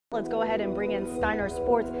Let's go ahead and bring in Steiner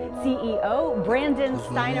Sports CEO, Brandon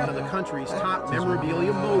Steiner. One of the country's top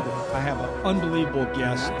memorabilia mogul. I have an unbelievable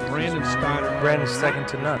guest, Brandon Steiner. Brandon's second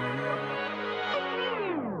to none.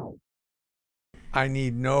 I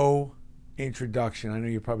need no introduction. I know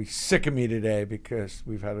you're probably sick of me today because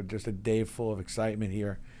we've had just a day full of excitement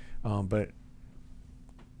here. But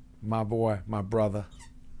my boy, my brother,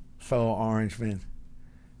 fellow Orangeman,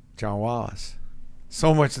 John Wallace.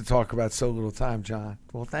 So much to talk about, so little time, John.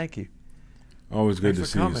 Well, thank you. Always good Thanks to for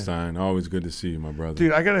see coming. you, Stein. Always good to see you, my brother.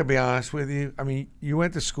 Dude, I got to be honest with you. I mean, you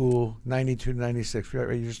went to school 92 to 96,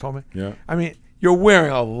 right? You just told me? Yeah. I mean, you're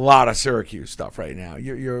wearing a lot of Syracuse stuff right now.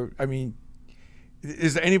 I mean,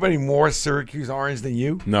 is there anybody more Syracuse orange than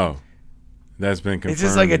you? No. That's been confirmed It's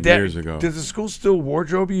just like a years ago. Does the school still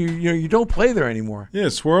wardrobe you? You don't play there anymore. Yeah,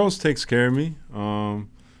 Swirls takes care of me.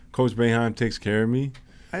 Coach Boeheim takes care of me.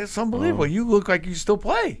 It's unbelievable. You look like you still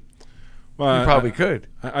play. Well, You probably could.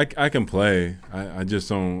 I can play. I just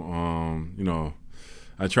don't,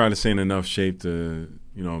 I try to stay in enough shape to,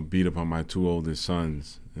 beat up on my two oldest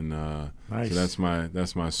sons. And Nice. so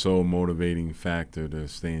that's my sole motivating factor to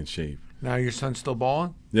stay in shape. Now your son's still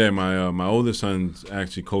balling? Yeah, my oldest son's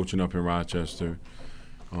actually coaching up in Rochester.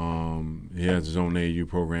 He has his own AAU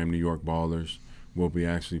program, New York Ballers. We'll be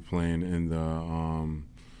actually playing in the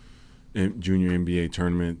junior NBA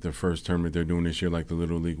tournament, the first tournament they're doing this year, like the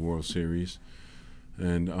Little League World Series.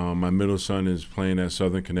 And my middle son is playing at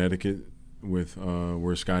Southern Connecticut with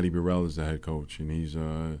where Scotty Burrell is the head coach, and he's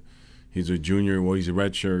a junior. Well, he's a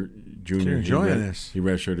redshirt junior. You're enjoying this. He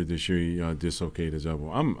redshirted this year. He dislocated his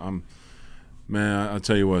elbow. Man, I'll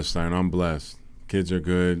tell you what, Stein, I'm blessed. Kids are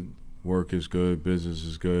good. Work is good. Business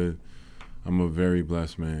is good. I'm a very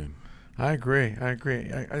blessed man. I agree. I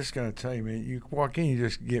just got to tell you, man, you walk in, you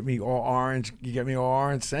just get me all orange. You get me all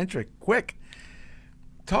orange-centric. Quick.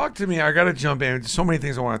 Talk to me. I got to jump in. There's so many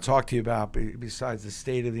things I want to talk to you about besides the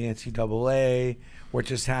state of the NCAA, what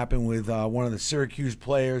just happened with one of the Syracuse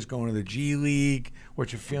players going to the G League,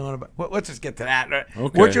 what you're feeling about. Let's just get to that.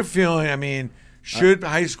 Okay. What you're feeling, I mean, should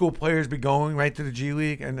high school players be going right to the G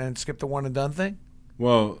League and then skip the one-and-done thing?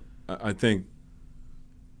 Well, I think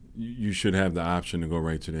you should have the option to go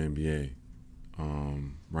right to the NBA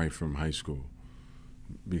right from high school,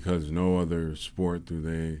 because no other sport do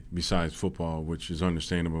they, besides football, which is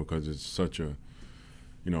understandable because it's such a,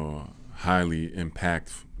 highly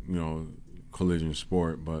impact, collision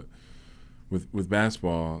sport. But with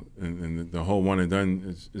basketball and the whole one and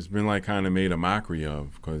done, it's been like kind of made a mockery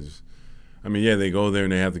of, because I mean, yeah, they go there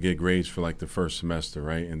and they have to get grades for like the first semester,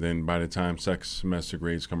 right? And then by the time second semester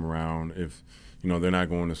grades come around, if they're not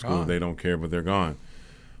going to school, they don't care, but they're gone.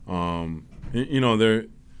 They're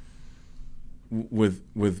with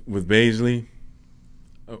Baisley.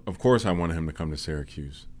 Of course, I wanted him to come to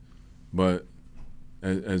Syracuse, but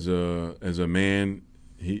as a man,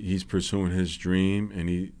 he's pursuing his dream, and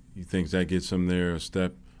he thinks that gets him there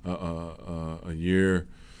a year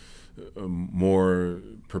more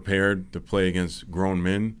prepared to play against grown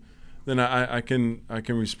men. Then I can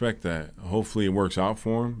respect that. Hopefully it works out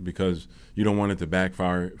for him, because you don't want it to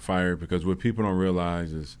backfire. Because what people don't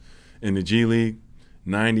realize is in the G League,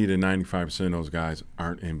 90 to 95% of those guys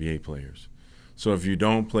aren't NBA players. So if you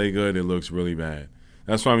don't play good, it looks really bad.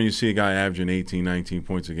 That's why when you see a guy averaging 18, 19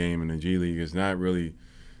 points a game in the G League, it's not really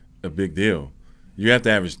a big deal. You have to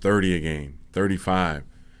average 30 a game, 35.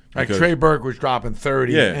 Like Trey Burke was dropping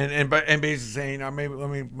 30, Yeah. and basically saying,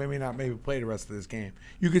 maybe play the rest of this game.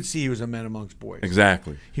 You could see he was a man amongst boys.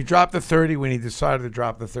 Exactly. He dropped the 30 when he decided to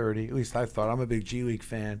drop the 30. At least I thought. I'm a big G League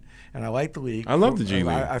fan, and I like the league. I love the G League.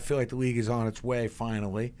 I feel like the league is on its way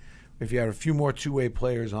finally. If you had a few more two-way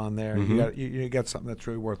players on there, you got something that's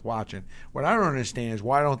really worth watching. What I don't understand is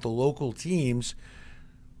why don't the local teams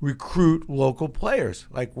recruit local players?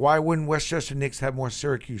 Like, why wouldn't Westchester Knicks have more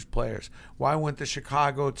Syracuse players? Why wouldn't the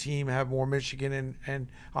Chicago team have more Michigan and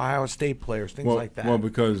Ohio State players, things like that? Well,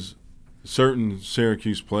 because certain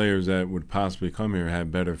Syracuse players that would possibly come here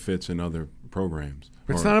have better fits in other programs.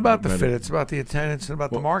 But it's not about the fit. It's about the attendance and about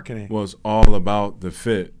the marketing. Well, it's all about the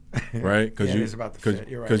fit, right? Yeah, it is about the fit.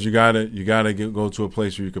 You're right. Because you gotta go to a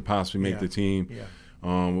place where you could possibly make the team,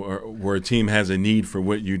 where a team has a need for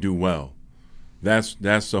what you do well. That's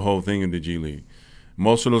the whole thing in the G League.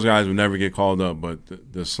 Most of those guys will never get called up,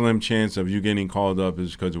 but the slim chance of you getting called up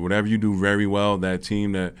is because whatever you do very well, that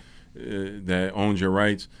team that owns your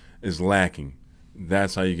rights is lacking.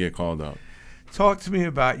 That's how you get called up. Talk to me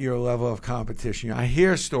about your level of competition. I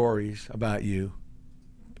hear stories about you.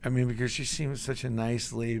 I mean, because you seem such a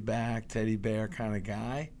nice, laid-back, teddy bear kind of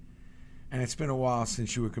guy, and it's been a while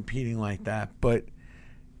since you were competing like that. But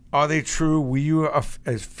Are they true? Were you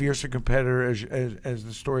as fierce a competitor as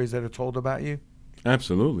the stories that are told about you?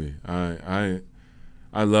 Absolutely. I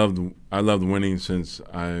loved winning since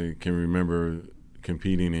I can remember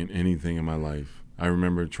competing in anything in my life. I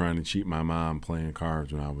remember trying to cheat my mom playing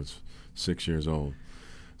cards when I was 6 years old.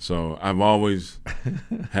 So I've always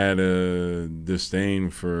had a disdain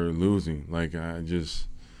for losing. Like I just,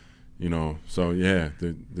 so yeah,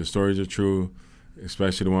 the stories are true,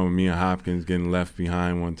 especially the one with me and Hopkins getting left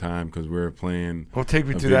behind one time because we were playing. Well, take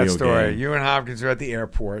me to that story. Game. You and Hopkins are at the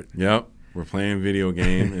airport. Yep, we're playing video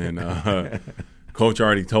game, and Coach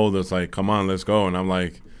already told us, like, come on, let's go. And I'm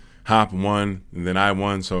like, Hop won, and then I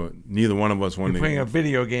won, so neither one of us won. You're playing a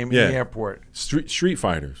video game in the airport. Street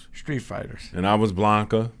Fighters. Street Fighters. And I was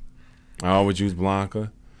Blanca. I always use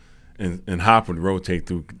Blanca. And Hop would rotate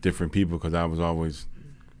through different people because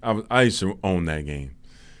I used to own that game.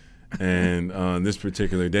 And this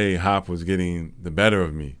particular day, Hop was getting the better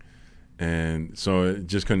of me. And so it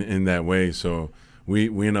just couldn't end that way. So we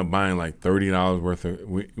ended up buying like $30 worth of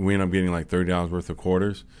we ended up getting like $30 worth of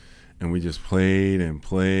quarters, and we just played and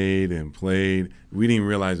played and played. We didn't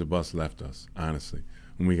realize the bus left us, honestly,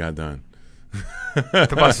 when we got done.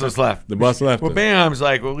 The bus was left. The bus left. Well, us. Bam's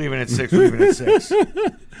like, we're leaving at 6. We're leaving at 6.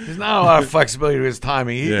 There's not a lot of flexibility to his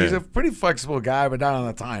timing. He's a pretty flexible guy, but not on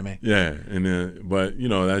the timing. Yeah, and but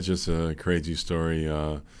that's just a crazy story.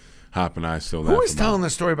 Hop and I still. Who was telling the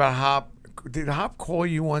story about Hop? Did Hop call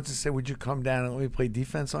you once and say, "Would you come down and let me play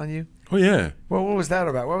defense on you?" Oh yeah. Well, what was that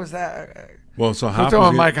about? What was that? Well, so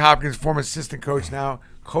Hop. Mike Hopkins, former assistant coach, now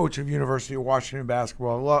coach of University of Washington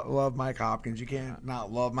basketball. Love Mike Hopkins. You can't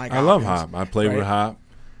not love Mike. I love Hop. I played with Hop.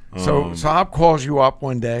 So Hop calls you up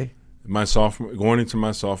one day. Going into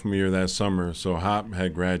my sophomore year that summer. So Hop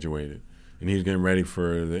had graduated, and he was getting ready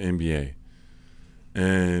for the NBA,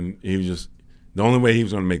 and he was just the only way he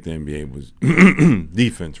was going to make the NBA was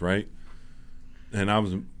defense, right? And I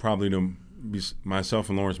was probably myself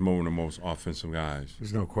and Lawrence Moe were the most offensive guys.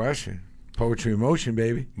 There's no question. Poetry in motion,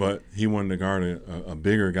 baby. But he wanted to guard a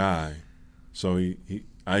bigger guy. So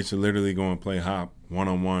I used to literally go and play Hop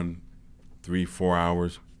one-on-one 3-4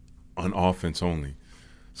 hours on offense only.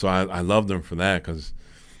 So I loved him for that because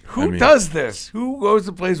who does this? Who goes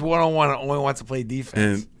to plays one-on-one and only wants to play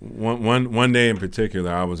defense? And one day in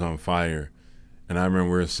particular, I was on fire. And I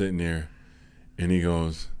remember we were sitting there, and he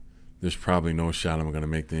goes, "There's probably no shot I'm going to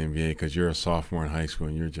make the NBA because you're a sophomore in high school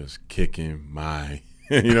and you're just kicking my."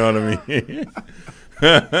 You know what I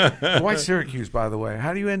mean? Why Syracuse, by the way?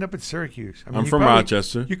 How do you end up at Syracuse? I'm from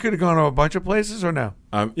Rochester. You could have gone to a bunch of places, or no?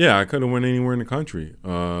 Yeah, I could have went anywhere in the country.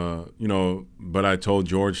 But I told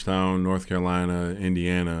Georgetown, North Carolina,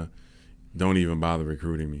 Indiana, don't even bother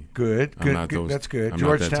recruiting me. Good. That's good. I'm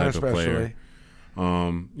Georgetown not that type especially. Of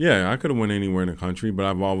player. Yeah, I could have went anywhere in the country, but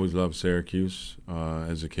I've always loved Syracuse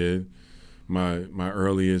as a kid. My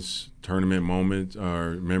earliest tournament moments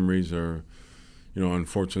or memories are,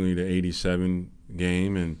 unfortunately the '87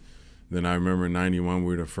 game, and then I remember in '91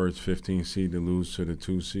 we were the first 15 seed to lose to the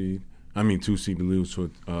 2 seed. 2 seed to lose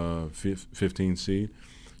to a 15 seed.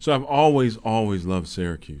 So I've always loved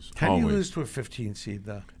Syracuse. How do you lose to a 15 seed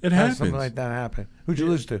though? It happens. Something like that happen. Who'd you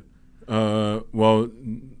lose to?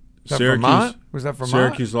 Syracuse. Was that Vermont?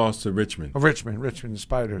 Syracuse lost to Richmond. Oh, Richmond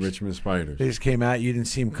Spiders. Richmond Spiders. They just came out. You didn't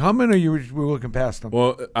see them coming, or you were looking past them?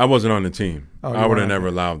 Well, I wasn't on the team. Oh, I would have never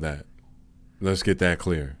allowed that. Let's get that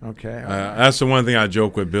clear. Okay. That's the one thing I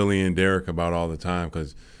joke with Billy and Derek about all the time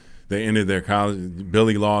because they ended their college.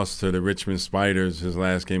 Billy lost to the Richmond Spiders his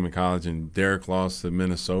last game in college, and Derek lost to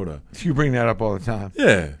Minnesota. You bring that up all the time.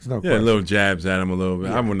 Yeah. No question. Little jabs at him a little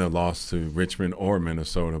bit. Yeah. I wouldn't have lost to Richmond or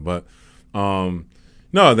Minnesota, but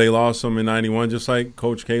no, they lost them in '91, just like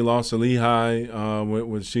Coach K lost to Lehigh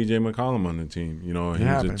with C.J. McCollum on the team. He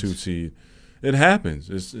was a 2 seed. It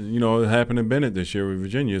happens. It happened to Bennett this year with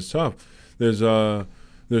Virginia. It's tough. There's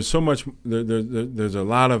so much. There's a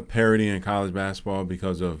lot of parity in college basketball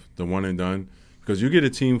because of the one and done. Because you get a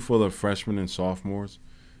team full of freshmen and sophomores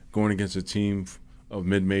going against a team of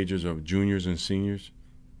mid majors of juniors and seniors.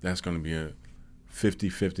 That's going to be a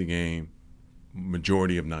 50-50 game,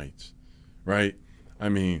 majority of nights, right? I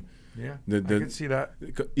mean, yeah, I can see that.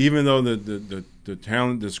 Even though the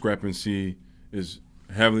talent discrepancy is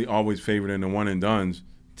heavily always favored in the one and dones,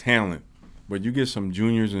 talent. But you get some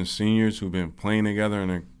juniors and seniors who've been playing together in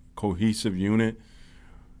a cohesive unit,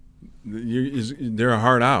 they're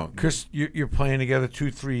hard out. Chris, you're playing together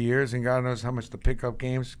 2-3 years, and God knows how much to pick up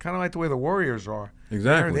games. Kind of like the way the Warriors are.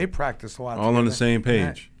 Exactly. They practice a lot. All on the same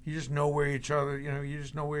page. You just know where each other. You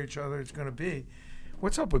just know where each other is going to be.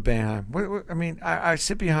 What's up with Boeheim? I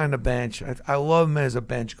sit behind the bench. I love him as a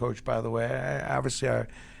bench coach, by the way. I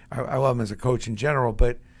love him as a coach in general,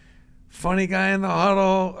 but funny guy in the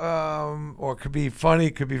huddle, or could be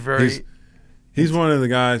funny, could be very. He's one of the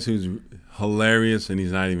guys who's hilarious, and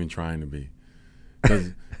he's not even trying to be.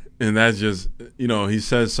 And that's just, he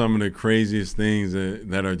says some of the craziest things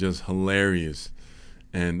that are just hilarious.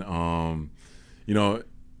 And, I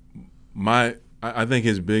think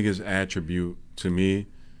his biggest attribute to me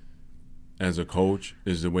as a coach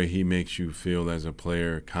is the way he makes you feel as a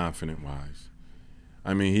player, confident-wise.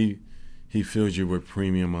 I mean, he fills you with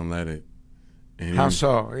premium unleaded. And how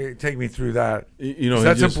so? Take me through that.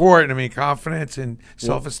 That's important to me. Confidence and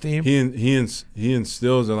self-esteem. He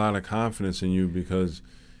instills a lot of confidence in you because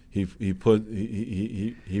he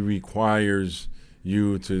requires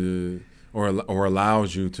you to or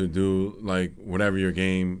allows you to do like whatever your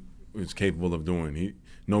game is capable of doing.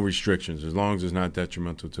 No restrictions as long as it's not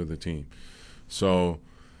detrimental to the team. So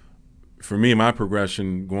for me, my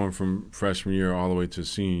progression going from freshman year all the way to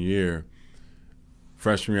senior year.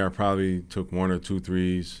 Freshman year, I probably took 1 or 2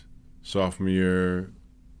 threes. Sophomore year,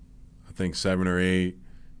 I think 7 or 8.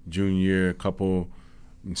 Junior year, a couple.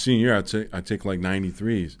 And senior year, I take like 90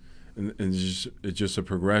 threes. And it's just a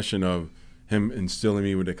progression of him instilling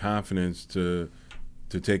me with the confidence to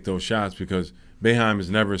take those shots, because Boeheim has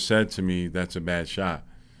never said to me that's a bad shot.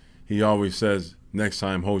 He always says, next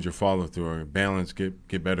time hold your follow through, or balance,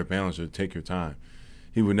 get better balance, or take your time.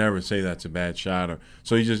 He would never say that's a bad shot.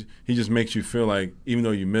 So he just makes you feel like, even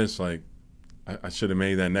though you miss, like, I should have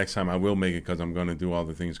made that. Next time I will make it because I'm going to do all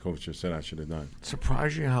the things Coach just said I should have done.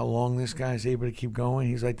 Surprise you how long this guy's able to keep going.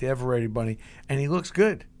 He's like the ever-ready bunny, and he looks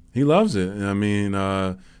good. He loves it. I mean,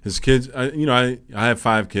 his kids. I have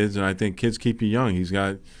 5 kids, and I think kids keep you young. He's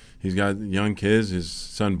got young kids. His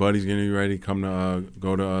son Buddy's getting ready to come to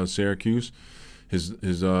go to Syracuse.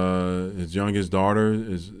 His youngest daughter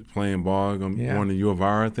is playing ball, going to U of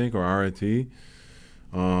R, I think, or RIT. She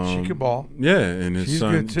could ball. Yeah, and his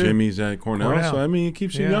son Jimmy's at Cornell. So I mean, it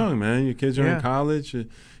keeps you young, man. Your kids are in college.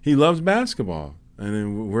 He loves basketball,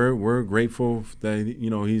 and we're grateful that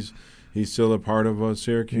he's still a part of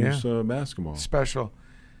Syracuse basketball. Special.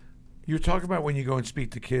 You talk about when you go and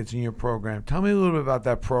speak to kids in your program. Tell me a little bit about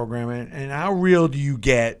that program and how real do you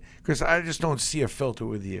get? Because I just don't see a filter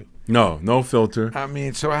with you. No filter. I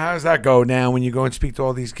mean, so how does that go now when you go and speak to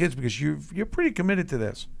all these kids? Because you're pretty committed to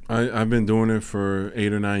this. I've been doing it for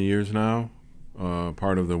 8 or 9 years now.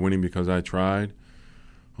 Part of the Winning Because I Tried.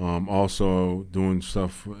 Also doing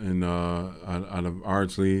stuff out of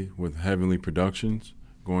Ardsley with Heavenly Productions,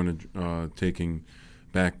 going to taking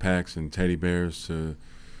backpacks and teddy bears to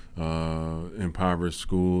impoverished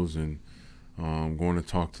schools and going to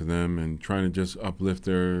talk to them and trying to just uplift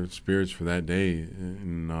their spirits for that day,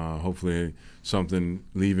 and hopefully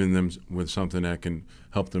leaving them with something that can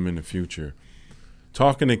help them in the future.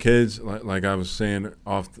 Talking to kids, like I was saying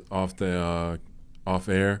off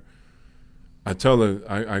air, I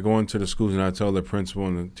go into the schools and I tell the principal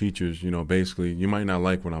and the teachers, basically, you might not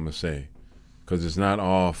like what I'm gonna say, because it's not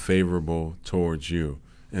all favorable towards you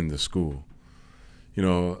in the school.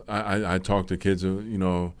 I talk to kids,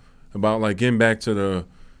 about like getting back to the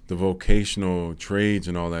vocational trades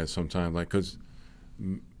and all that sometimes, like, because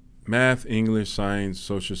math, English, science,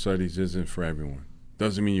 social studies isn't for everyone.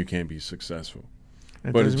 Doesn't mean you can't be successful.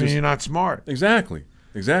 It doesn't mean you're not smart. Exactly.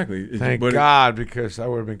 Thank God, because I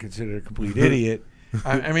would have been considered a complete idiot.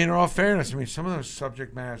 I mean, in all fairness, some of those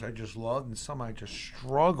subject matters I just loved, and some I just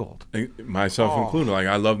struggled. Myself included. Like,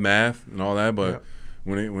 I love math and all that, but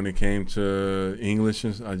when it came to English,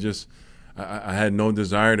 I had no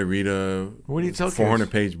desire to read a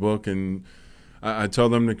 400-page book, and I tell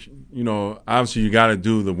them that obviously you got to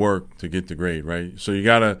do the work to get the grade, right? So you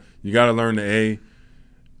gotta learn the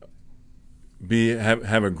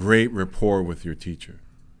have a great rapport with your teacher.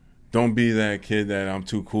 Don't be that kid that I'm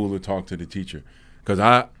too cool to talk to the teacher, because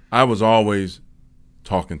I was always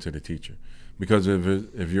talking to the teacher, because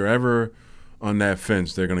if you're ever on that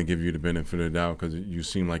fence, they're going to give you the benefit of the doubt because you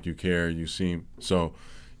seem like you care. So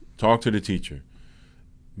talk to the teacher.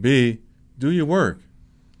 B, do your work.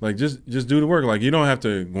 Like, just do the work. Like, you don't have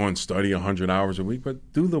to go and study 100 hours a week,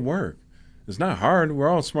 but do the work. It's not hard. We're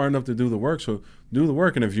all smart enough to do the work, so do the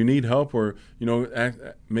work. And if you need help, or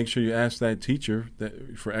make sure you ask that teacher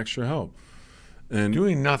for extra help. And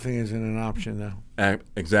doing nothing isn't an option, though.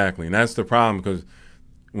 Exactly, and that's the problem, because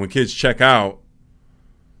when kids check out,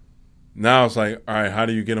 now it's like, all right, how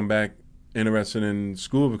do you get them back interested in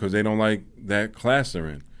school, because they don't like that class they're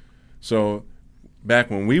in? So back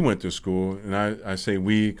when we went to school, and I say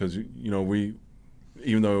we because we,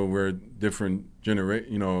 even though we're a different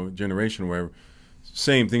generation or whatever,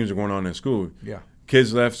 same things are going on in school. Yeah,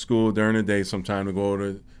 kids left school during the day sometime to go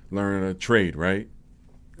to learn a trade, right?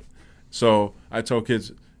 So I told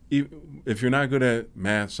kids, if you're not good at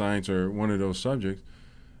math, science, or one of those subjects,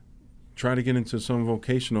 try to get into some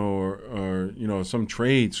vocational or some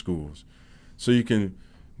trade schools so you can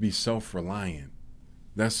be self-reliant.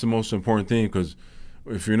 That's the most important thing, because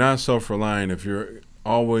if you're not self-reliant, if you're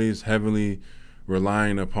always heavily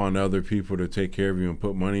relying upon other people to take care of you and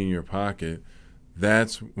put money in your pocket,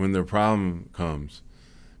 that's when the problem comes.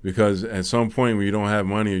 Because at some point when you don't have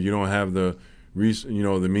money or you don't have the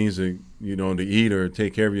means to to eat or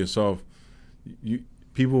take care of yourself,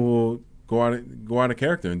 people will go out of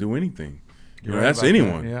character and do anything. That's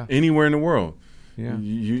anyone, anywhere in the world. Yeah.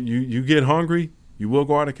 You get hungry, you will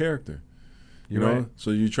go out of character. Right.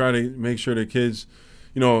 So you try to make sure the kids,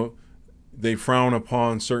 they frown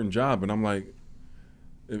upon certain job, and I'm like,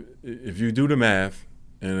 if you do the math,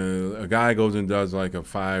 and a guy goes and does like a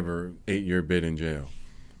 5 or 8 year bid in jail,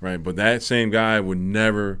 right? But that same guy would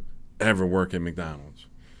never ever work at McDonald's,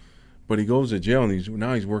 but he goes to jail and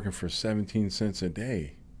now he's working for 17 cents a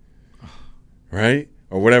day, right?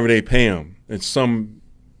 Or whatever they pay him. It's some,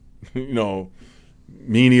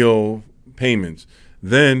 menial payments.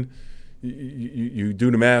 Then you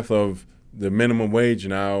do the math of the minimum wage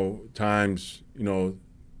now times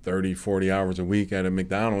 30, 40 hours a week at a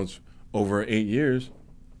McDonald's over 8 years.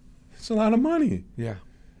 It's a lot of money. Yeah.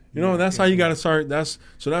 That's how you got to start. That's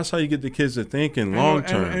how you get the kids to thinking long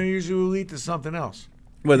term. And it usually will lead to something else.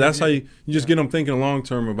 But that's how you just get them thinking long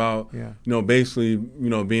term about, basically,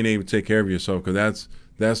 being able to take care of yourself, because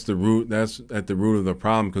that's the root. That's at the root of the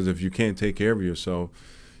problem. Because if you can't take care of yourself,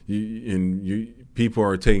 people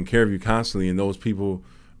are taking care of you constantly, and those people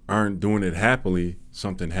aren't doing it happily,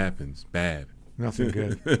 something happens bad. Nothing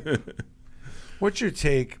good. What's your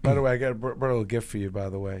take? By the way, I brought a little gift for you, by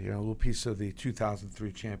the way. A little piece of the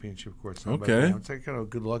 2003 championship course. Okay. It's like kind of a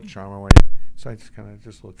good luck charm. So I just kind of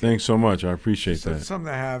just look. Thanks so much. I appreciate that. It's something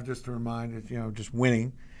to have just to remind you, just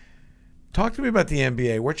winning. Talk to me about the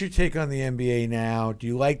NBA. What's your take on the NBA now? Do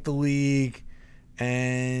you like the league?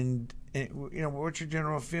 And what's your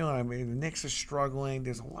general feeling? I mean, the Knicks are struggling.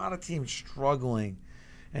 There's a lot of teams struggling,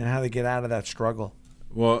 and how they get out of that struggle.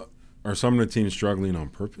 Well, are some of the teams struggling on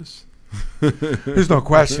purpose? There's no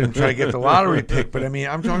question trying to get the lottery pick, but I mean,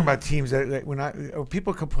 I'm talking about teams that when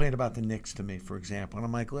people complain about the Knicks to me, for example, and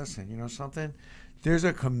I'm like, listen, you know something? There's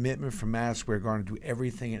a commitment from Madison Square Garden to do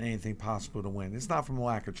everything and anything possible to win. It's not from a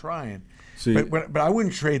lack of trying. See, but I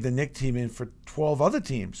wouldn't trade the Knicks team in for 12 other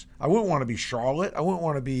teams. I wouldn't want to be Charlotte. I wouldn't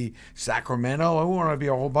want to be Sacramento. I wouldn't want to be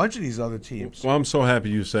a whole bunch of these other teams. Well, I'm so happy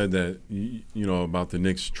you said that, about the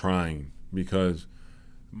Knicks trying, because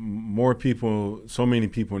so many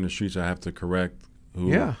people in the streets I have to correct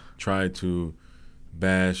who try to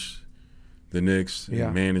bash the Knicks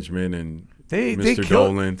and management and Mr.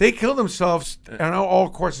 Dolan. They kill themselves on all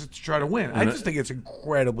courses to try to win. I just think it's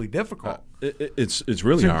incredibly difficult. It's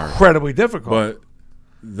really hard. Incredibly difficult. But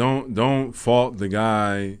don't fault the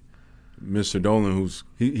guy, Mr. Dolan,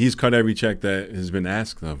 he's cut every check that has been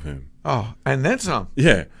asked of him. Oh, and then some.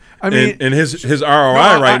 Yeah. I mean, and his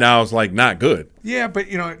ROI now is like not good. Yeah, but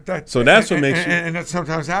that's what makes and that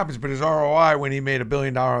sometimes happens. But his ROI when he made $1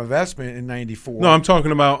 billion investment in '94. No, I'm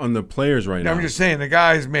talking about on the players right now. I'm just saying the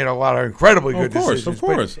guy's made a lot of incredibly good decisions. Of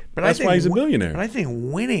course. But that's why he's a billionaire. But I think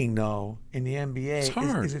winning though in the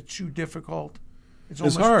NBA is it too difficult? It's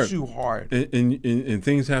almost hard. Too hard. And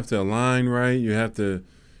things have to align right. You have to,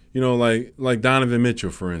 like Donovan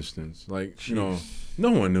Mitchell, for instance. No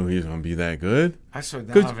one knew he was going to be that good. I saw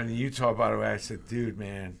Donovan in Utah, by the way. I said, dude,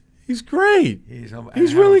 man. He's great. He's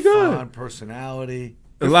really good. Fun personality.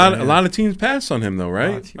 A lot of teams pass on him, though,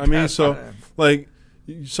 right?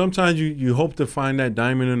 Sometimes you hope to find that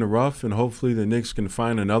diamond in the rough, and hopefully the Knicks can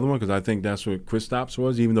find another one, because I think that's what Kristaps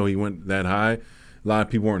was, even though he went that high. A lot of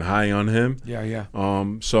people weren't high on him. Yeah.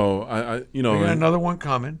 So, we got another one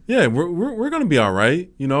coming. Yeah, we're going to be all right,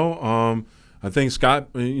 I think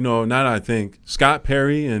Scott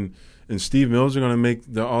Perry and Steve Mills are going to make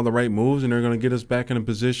all the right moves, and they're going to get us back in a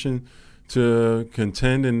position to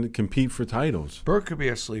contend and compete for titles. Burke could be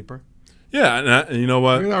a sleeper. Yeah, and you know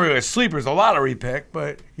what? He's not really a sleeper. It's a lottery pick,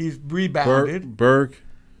 but he's rebounded. Burke,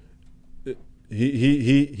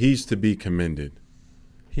 he's to be commended.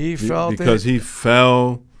 He felt because he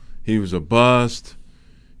fell. He was a bust.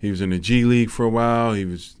 He was in the G League for a while. He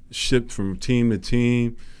was shipped from team to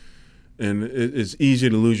team. And it's easy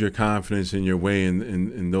to lose your confidence in your way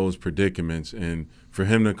in those predicaments. And for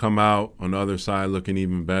him to come out on the other side looking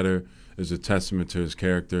even better is a testament to his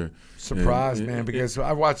character. Surprised, man, because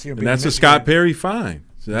I watched him. And that's a Scott Perry fine.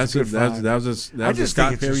 So that was a Scott Perry fine. I just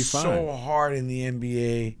think it's so hard in the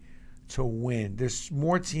NBA to win. There's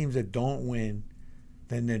more teams that don't win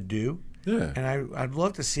than that do. Yeah. And I'd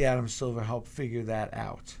love to see Adam Silver help figure that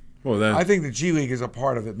out. Well, I think the G League is a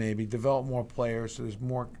part of it. Maybe develop more players, so there's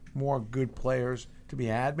more good players to be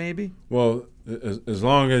had. Maybe. Well, as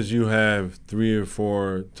long as you have 3 or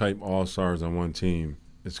 4 type all-stars on one team,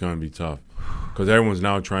 it's going to be tough because everyone's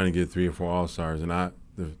now trying to get 3 or 4 all-stars, and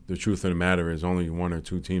the truth of the matter is only 1 or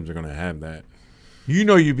 2 teams are going to have that. You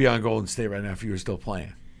know, you'd be on Golden State right now if you were still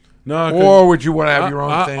playing. No, or would you want to have your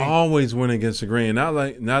own thing? I always went against the grain.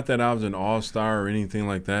 Not that I was an all-star or anything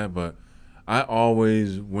like that, but I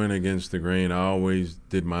always went against the grain. I always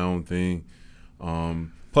did my own thing.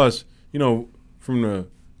 Plus, you know, from the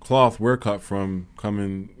cloth we're cut from,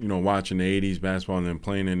 coming, you know, watching the 80s basketball and then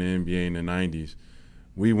playing in the NBA in the 90s,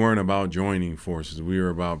 we weren't about joining forces. We were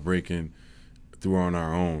about breaking through on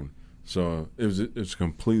our own. So it was a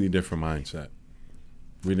completely different mindset.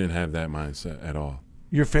 We didn't have that mindset at all.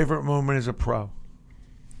 Your favorite moment as a pro?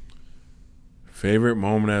 Favorite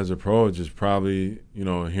moment as a pro is just probably, you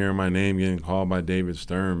know, hearing my name getting called by David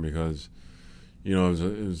Stern because, you know,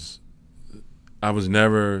 I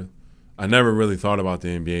never really thought about the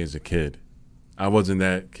NBA as a kid. I wasn't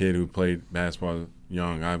that kid who played basketball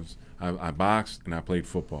young. I boxed and I played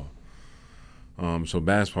football. So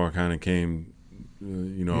basketball kind of came,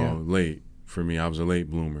 late for me. I was a late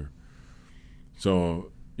bloomer.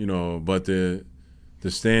 So, you know, but to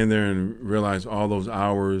stand there and realize all those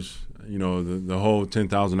hours, you know, the whole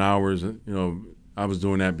 10,000 hours, you know, I was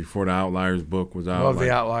doing that before the Outliers book was out. Love the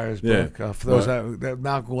Outliers book. For those that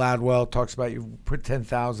Malcolm Gladwell talks about, you put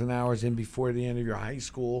 10,000 hours in before the end of your high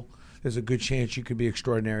school, there's a good chance you could be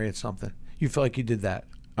extraordinary at something. You feel like you did that?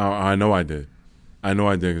 I know I did.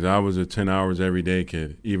 Because I was a 10 hours every day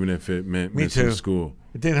kid, even if it meant missing school.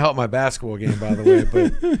 It didn't help my basketball game, by the way,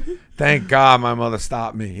 but thank God my mother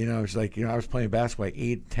stopped me. You know, it's like, you know, I was playing basketball like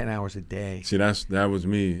 8-10 hours a day. See, that was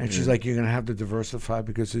me. And she's like, you're going to have to diversify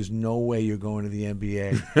because there's no way you're going to the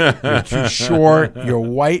NBA. You're too short. You're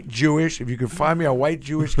white Jewish. If you can find me a white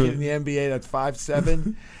Jewish kid in the NBA that's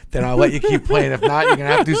 5'7", then I'll let you keep playing. If not, you're going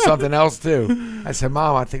to have to do something else too. I said,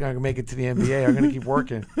 Mom, I think I can make it to the NBA. I'm going to keep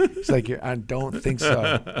working. She's like, I don't think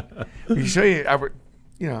so. You show you,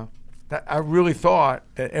 I really thought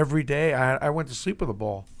that every day I went to sleep with a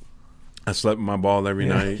ball. I slept with my ball every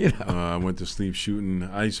night. You know. I went to sleep shooting.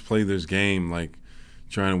 I used to play this game, like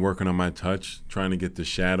working on my touch, trying to get the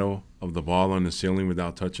shadow of the ball on the ceiling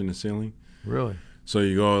without touching the ceiling. Really? So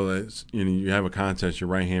you go, you have a contest, your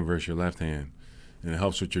right hand versus your left hand. And it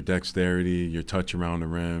helps with your dexterity, your touch around the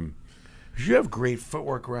rim. You have great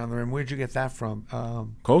footwork around the rim. Where'd you get that from?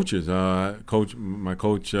 Coaches. My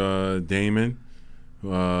coach, Damon.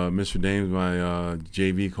 Mr. Dames, my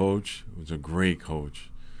JV coach, was a great coach.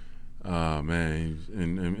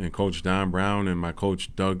 And Coach Don Brown and my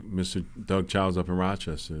coach Mr. Doug Childs up in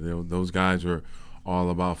Rochester. Those guys were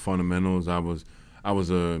all about fundamentals. I was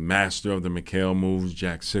a master of the McHale moves,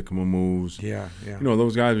 Jack Sikma moves. Yeah. You know,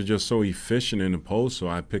 those guys were just so efficient in the post, so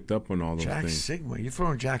I picked up on all those things. Jack Sikma? You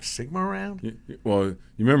throwing Jack Sigma around? Well, you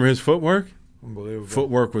remember his footwork? Unbelievable.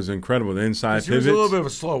 Footwork was incredible. The inside pivot. He was a little bit of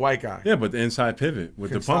a slow white guy. Yeah, but the inside pivot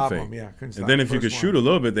with the pump fake. And then if you could shoot a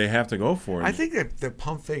little bit, they have to go for it. I think that the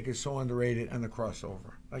pump fake is so underrated and the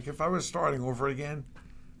crossover. Like if I was starting over again,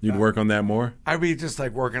 you'd work on that more? I'd be just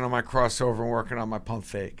like working on my crossover and working on my pump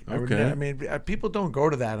fake. Okay. People don't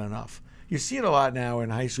go to that enough. You see it a lot now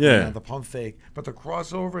in high school, now, the pump fake. But the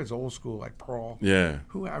crossover is old school, like Pearl. Yeah.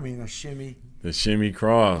 A shimmy. The shimmy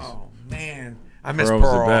cross. Oh, man. I miss Pearl's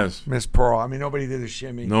Pearl. The best. Miss Pearl. I mean, nobody did a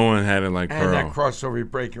shimmy. No one had it like Pearl. And that crossover, you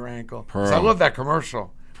break your ankle. Pearl. So I love that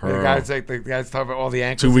commercial. Pearl. The guys talk about all the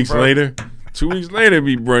ankles. 2 weeks later? 2 weeks later,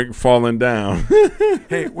 be falling down.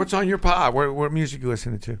 Hey, what's on your pod? What music you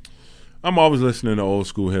listening to? I'm always listening to old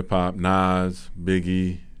school hip hop. Nas,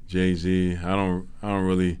 Biggie, Jay-Z. I don't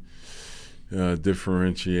really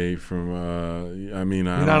differentiate from. You're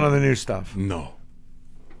not on the new stuff. No,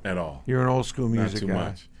 at all. You're an old school music guy. Not too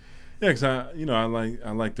much. Yeah, because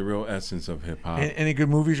I like the real essence of hip hop. Any good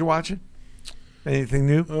movies you're watching? Anything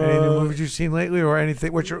new? Any new movies you've seen lately, or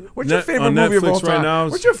anything? What's your favorite movie of all time? Right now,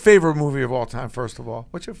 what's your favorite movie of all time? First of all,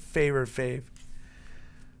 what's your favorite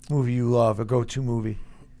movie you love? A go-to movie?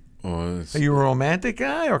 Are you a romantic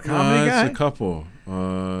guy or comedy guy? It's a couple.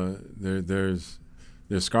 There's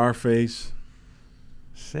Scarface.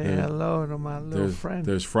 Say hello to my little friend.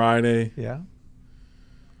 There's Friday. Yeah.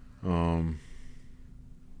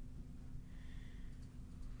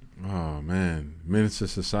 Oh man, Menace to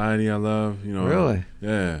Society. I love. Really?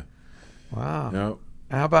 Yeah. Wow. Yep.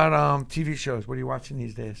 How about TV shows? What are you watching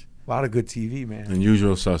these days? A lot of good TV, man. And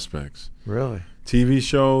Usual Suspects. Really? TV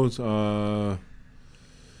shows. I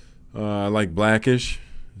like Blackish.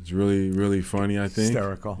 It's really, really funny, I think.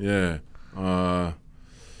 Hysterical. Yeah.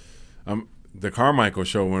 the Carmichael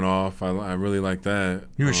show went off. I really like that.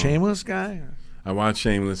 You a Shameless guy? I watched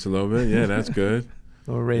Shameless a little bit. Yeah, that's good.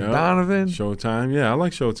 Or Ray Donovan? Showtime. Yeah, I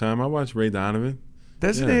like Showtime. I watch Ray Donovan.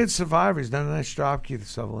 Designated Survivor. He's done a nice job, Keith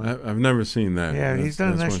Sutherland. I've never seen that. Yeah, he's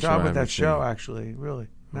done a nice job with that show, seen. actually. Really.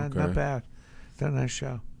 Not bad. Done a nice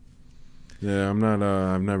show. Yeah, I'm not.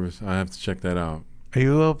 I have to check that out. Are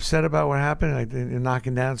you a little upset about what happened? Like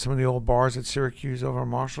knocking down some of the old bars at Syracuse over on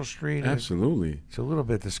Marshall Street? Absolutely. It's a little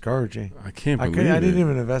bit discouraging. I can't believe it. I didn't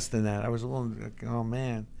even invest in that. I was a little, oh,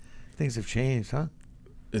 man. Things have changed, huh?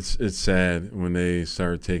 It's sad when they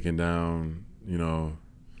start taking down,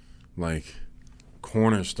 like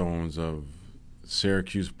cornerstones of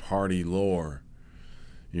Syracuse party lore,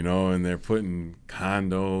 and they're putting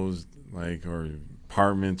condos, or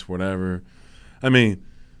apartments, whatever. I mean,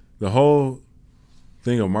 the whole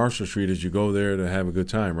thing of Marshall Street is you go there to have a good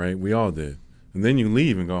time, right? We all did. And then you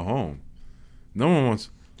leave and go home. No one wants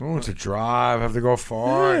to drive, have to go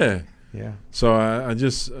far. Yeah. So I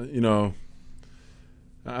just, I don't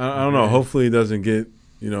know. Hopefully it doesn't get,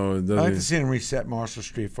 I'd like to see him reset Marshall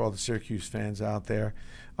Street for all the Syracuse fans out there.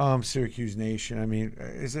 Syracuse Nation. I mean,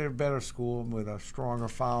 is there a better school with a stronger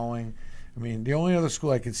following? I mean, the only other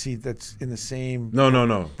school I could see that's in the same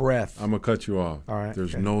breath. I'm going to cut you off. All right.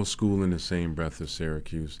 There's no school in the same breath as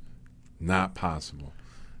Syracuse. Not possible.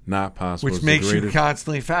 Not possible. Which makes you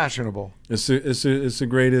constantly fashionable. It's the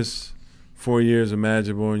greatest 4 years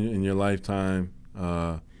imaginable in your lifetime.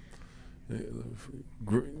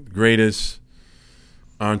 Greatest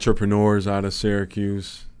entrepreneurs out of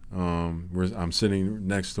Syracuse. I'm sitting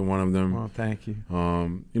next to one of them. Well, thank you.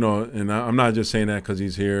 And I'm not just saying that because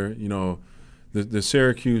he's here. The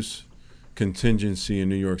Syracuse contingency in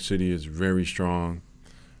New York City is very strong.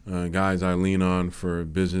 Guys I lean on for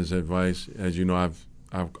business advice. As you know,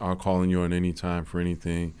 I'll call on you at any time for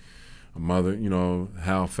anything. A mother,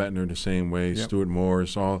 Hal Fettner the same way. Yep. Stuart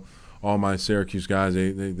Morris, all my Syracuse guys,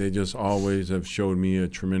 they just always have showed me a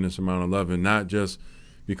tremendous amount of love, and not just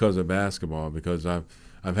because of basketball, because I've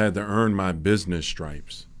had to earn my business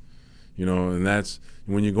stripes, and that's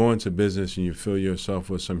when you go into business and you fill yourself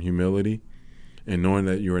with some humility and knowing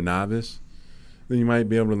that you're a novice, then you might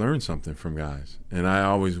be able to learn something from guys. And I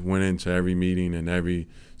always went into every meeting and every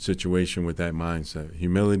situation with that mindset,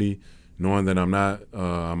 humility, knowing that I'm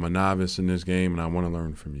a novice in this game and I want to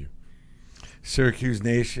learn from you. Syracuse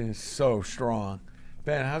Nation is so strong.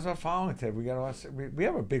 Ben, how's our following today? We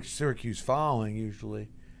have a big Syracuse following usually.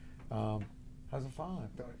 How's it following?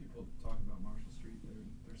 A lot of people talking about Marshall Street.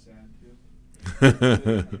 They're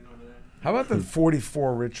sad too. How about the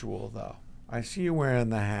 44 ritual though? I see you wearing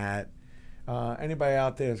the hat. Anybody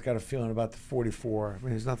out there that's got a feeling about the 44? I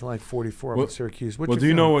mean, there's nothing like 44 about Syracuse. Do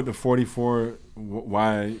you know what the 44?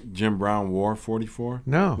 Why Jim Brown wore 44?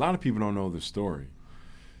 No. A lot of people don't know the story.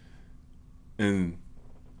 And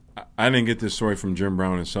I didn't get this story from Jim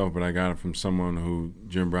Brown himself, but I got it from someone who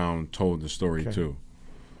Jim Brown told the story to.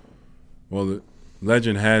 Well, the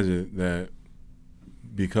legend has it that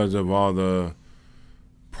because of all the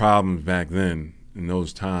problems back then in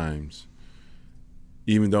those times,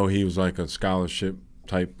 even though he was like a scholarship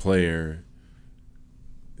type player,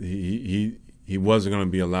 he wasn't going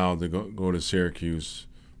to be allowed to go to Syracuse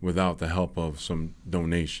without the help of some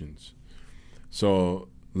donations. So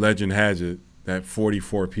legend has it that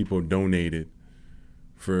 44 people donated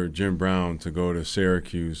for Jim Brown to go to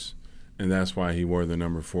Syracuse, and that's why he wore the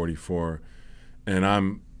number 44. And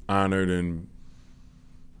I'm honored and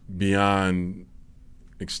beyond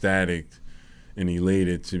ecstatic and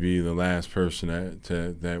elated to be the last person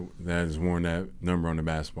that has worn that number on the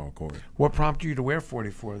basketball court. What prompted you to wear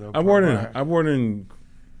 44 though? I wore it in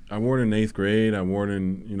 8th grade. I wore it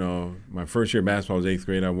in my first year of basketball was 8th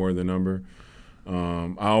grade. I wore the number.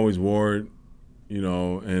 I always wore it,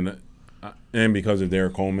 and because of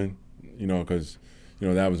Derek Coleman, because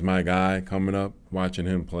that was my guy coming up, watching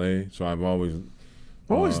him play. So I've always.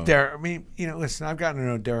 What was Derek? I mean, listen, I've gotten to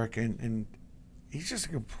know Derek, and he's just a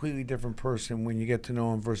completely different person when you get to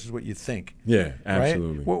know him versus what you think. Yeah,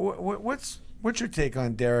 absolutely. Right? What's your take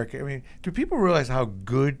on Derek? I mean, do people realize how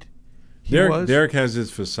good he was? Derek has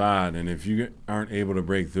this facade, and if you aren't able to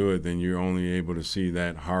break through it, then you're only able to see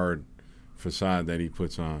that hard facade that he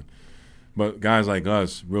puts on. But guys like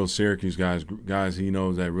us, real Syracuse guys he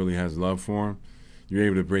knows that really has love for him, you're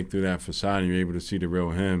able to break through that facade, and you're able to see the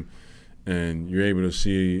real him, and you're able to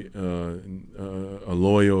see a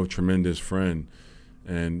loyal, tremendous friend.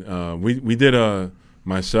 And we did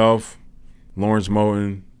myself, Lawrence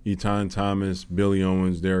Moten, Eton Thomas, Billy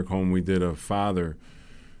Owens, Derek Holm, we did a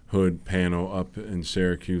fatherhood panel up in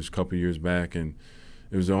Syracuse a couple years back, and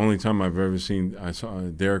it was the only time I've ever seen. I saw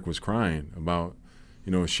Derek was crying about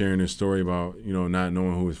sharing his story about not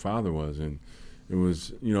knowing who his father was, and it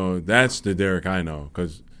was that's the Derek I know,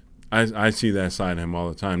 because I see that side of him all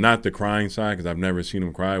the time. Not the crying side, because I've never seen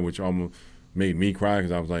him cry, which almost made me cry,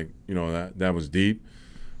 because I was like, that was deep.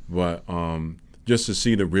 But just to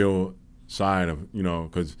see the real side of,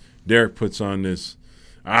 because Derek puts on this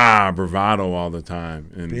bravado all the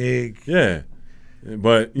time. And big. Yeah.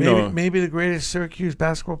 But, maybe the greatest Syracuse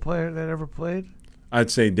basketball player that ever played?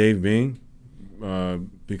 I'd say Dave Bing,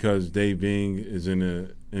 because Dave Bing is in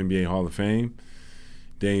the NBA Hall of Fame.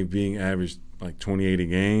 Dave Bing averaged like 28 a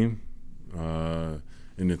game.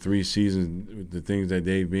 In the 3 seasons, the things that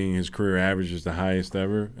Dave Bing, his career average is the highest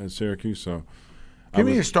ever at Syracuse. So, give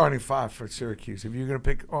me your starting 5 for Syracuse. If you're going to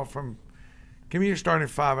pick off from, give me your starting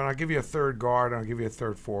 5, and I'll give you a third guard, and I'll give you a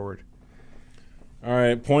third forward. All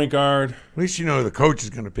right, point guard. At least you know who the coach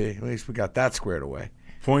is going to be. At least we got that squared away.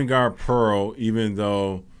 Point guard Pearl, even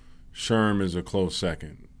though Sherm is a close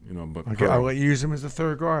second. But okay, I'll let you use him as the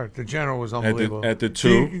third guard. The general was unbelievable. At the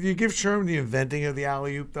 2. Do you give Sherm the inventing of the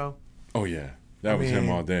alley-oop, though? Oh, yeah. That was him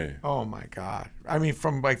all day. Oh, my God. I mean,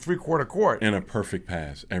 from like three-quarter court. And a perfect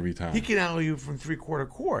pass every time. He can alley-oop from three-quarter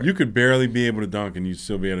court. You could barely be able to dunk, and you'd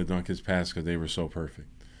still be able to dunk his pass because they were so perfect.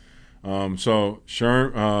 So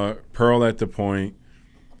Sherm, Pearl at the point,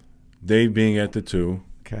 Dave Bing at the 2.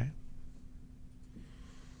 Okay.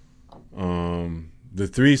 The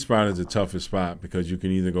 3 spot is the toughest spot, because you can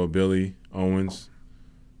either go Billy Owens,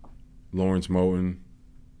 Lawrence Moten,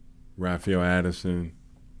 Raphael Addison,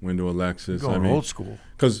 Wendell Alexis. Going old school.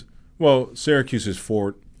 Because, Syracuse is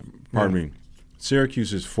forward. Pardon me.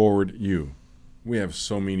 Syracuse is forward U. We have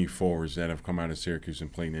so many forwards that have come out of Syracuse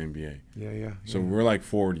and played in the NBA. Yeah. So we're like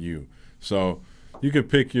forward U. So you could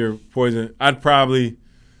pick your poison. I'd probably,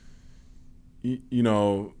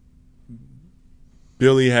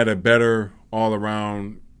 Billy had a better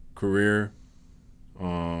all-around career.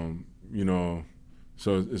 So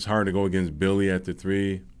it's hard to go against Billy at the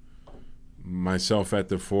 3. Myself at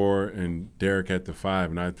the 4, and Derek at the 5,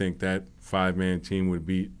 and I think that 5-man team would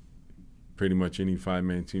beat pretty much any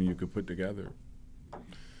 5-man team you could put together.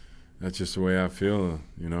 That's just the way I feel,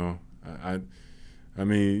 I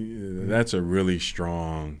mean, that's a really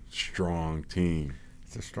strong team.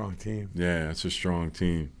 It's a strong team. Yeah, it's a strong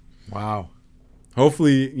team. Wow.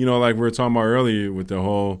 Hopefully, like we were talking about earlier with the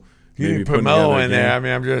whole. You didn't put Melo in there. I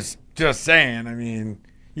mean, I'm just saying. I mean,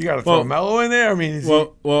 you got to throw Melo in there. I mean,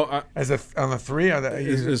 on the 3,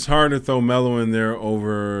 it's hard to throw Melo in there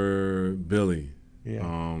over Billy.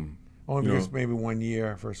 Yeah. Only because maybe 1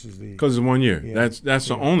 year versus the. Because it's 1 year. Yeah. That's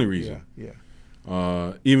the only reason.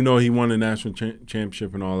 Yeah. Even though he won the national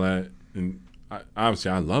championship and all that, and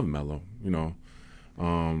obviously I love Melo,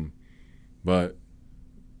 but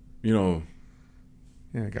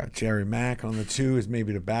I got Jerry Mack on the 2 is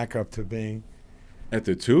maybe the backup to Bing. At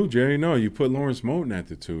the 2, Jerry? No, you put Lawrence Moten at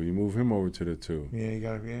the 2. You move him over to the 2. Yeah, you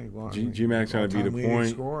got to. G-Mac's got to be the point.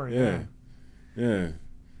 Scorer, yeah.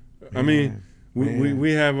 I mean,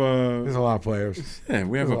 we have there's a lot of players. Yeah,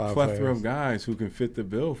 we have a plethora of guys who can fit the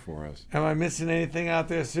bill for us. Am I missing anything out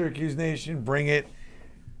there, Syracuse Nation? Bring it.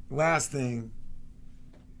 Last thing.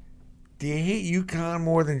 Do you hate UConn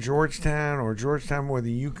more than Georgetown, or Georgetown more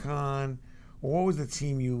than UConn? Or what was the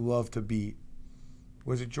team you loved to beat?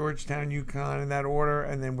 Was it Georgetown, UConn in that order?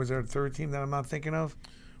 And then was there a third team that I'm not thinking of?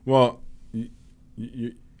 Well,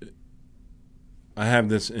 I have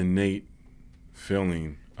this innate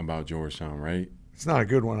feeling about Georgetown, right? It's not a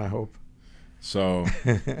good one, I hope. So,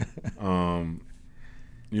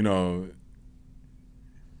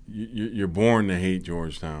 you're born to hate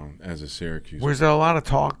Georgetown as a Syracuse. Was there a lot of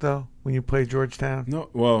talk, though, when you played Georgetown? No.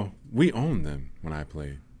 Well, we owned them when I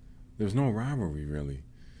played. There was no rivalry, really,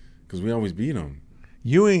 because we always beat them.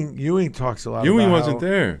 Ewing talks a lot. Ewing wasn't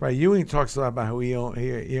there, right? Ewing talks a lot about how he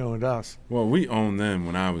owned us. Well, we owned them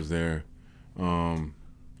when I was there. Only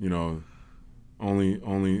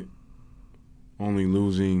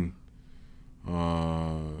losing.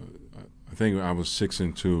 I think I was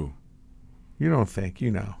 6-2. You don't think?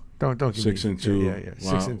 Don't give 6-2. Yeah.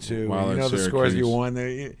 6-2. While the scores you won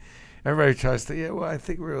there. Everybody tries to. Yeah, well, I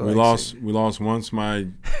think we lost. We lost once my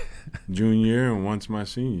junior year and once my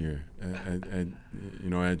senior year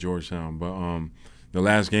at Georgetown. But the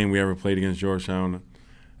last game we ever played against Georgetown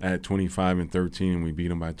at 25-13, and we beat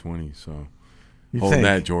them by 20. So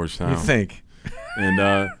that Georgetown. You think? And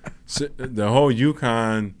the whole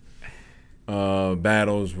UConn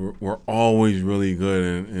battles were always really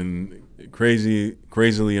good, and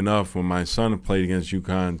crazily enough, when my son played against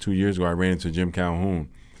UConn 2 years ago, I ran into Jim Calhoun.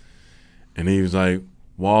 And he was like,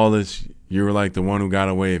 Wallace, you were like the one who got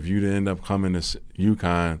away. If you'd end up coming to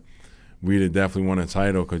UConn, we'd have definitely won a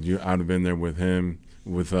title, because I'd have been there with him,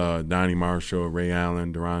 with Donnie Marshall, Ray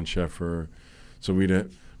Allen, Deron Sheffer. So we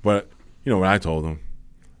did, but you know what I told him?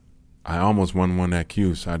 I almost won one at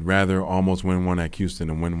Cuse. I'd rather almost win one at Houston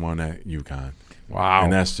than win one at UConn. Wow.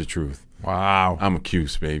 And that's the truth. Wow. I'm a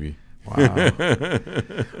Cuse, baby. Wow.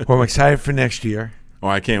 Well, I'm excited for next year. Oh,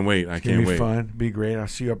 I can't wait. I can't wait. It'll be fun. Be great. I'll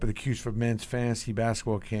see you up at the Cuse for men's fantasy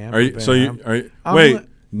basketball camp.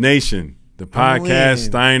 Nation, the podcast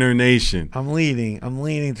Steiner Nation. I'm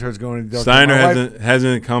leading towards going to Steiner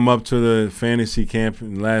hasn't come up to the fantasy camp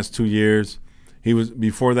in the last 2 years.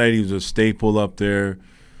 Before that he was a staple up there.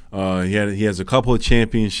 He has a couple of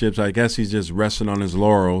championships. I guess he's just resting on his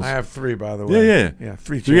laurels. I have 3, by the way. Yeah.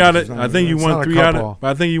 3 I think you won 3 out of.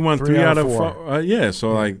 I think you won 3 out of 4.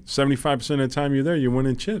 So like 75% of the time you're there, you're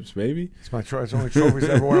winning chips, baby. It's my choice. Only trophies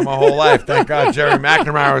I've ever won in my whole life. Thank God, Jerry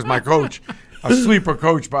McNamara was my coach. A sleeper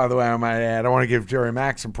coach, by the way, I might add. I want to give Jerry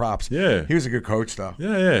Mack some props. Yeah, he was a good coach, though.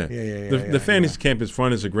 Yeah. The fantasy camp is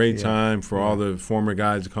fun. It's a great time for all the former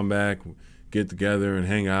guys to come back, get together, and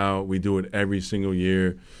hang out. We do it every single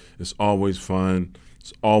year. It's always fun.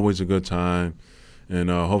 It's always a good time.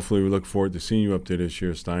 And hopefully we look forward to seeing you up there this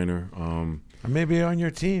year, Steiner. I may be on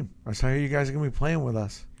your team. I saw you guys are going to be playing with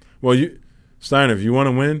us. Well, Steiner, if you want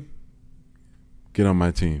to win, get on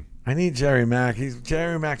my team. I need Jerry Mack.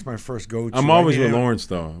 Jerry Mack's my first go-to. I'm always with Lawrence,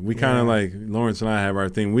 though. We kind of like Lawrence and I have our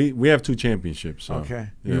thing. We have 2 championships. So, okay.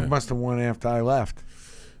 Yeah. You must have won after I left.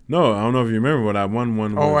 No, I don't know if you remember, but I won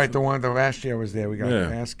one. Oh, right, the last year I was there. We got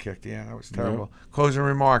ass kicked. Yeah, that was terrible. Yeah. Closing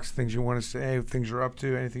remarks, things you want to say, things you're up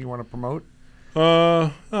to, anything you want to promote?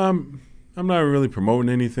 I'm not really promoting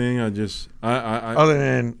anything. I other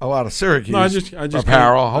than a lot of Syracuse I just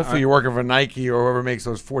apparel. Hopefully you're working for Nike or whoever makes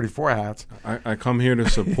those 44 hats. I come here to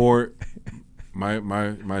support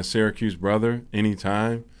my Syracuse brother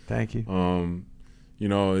anytime. Thank you. You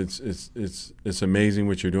know, it's amazing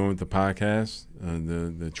what you're doing with the podcast,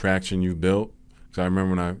 the traction you built. Because I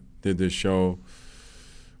remember when I did this show,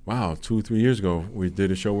 2-3 years ago, we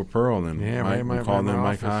did a show with Pearl, and we called him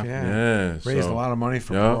Mike Hoff. Yeah, raised a lot of money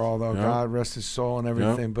for Pearl, though. God rest his soul and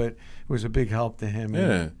everything, but it was a big help to him.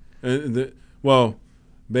 Yeah. Well,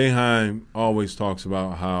 Boeheim always talks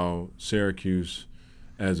about how Syracuse,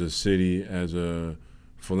 as a city, as a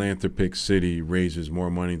philanthropic city, raises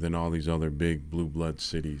more money than all these other big blue blood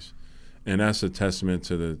cities. And that's a testament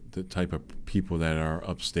to the type of people that are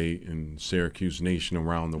upstate in Syracuse Nation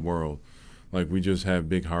around the world. Like, we just have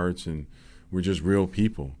big hearts, and we're just real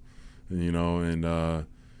people, you know. And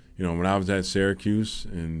when I was at Syracuse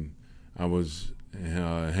and I was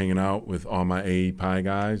hanging out with all my AE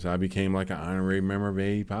guys, I became like an honorary member of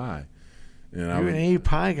AE. You're an AE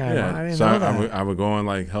guy. Yeah. I didn't know that. I would go and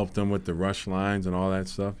like help them with the rush lines and all that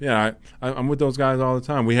stuff. Yeah, I'm with those guys all the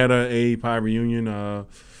time. We had a AE reunion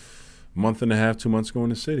month and a half, 2 months ago in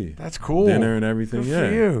the city. That's cool. Dinner and everything. Good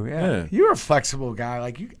for you. Yeah. You're a flexible guy.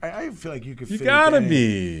 Like I feel like you could. You gotta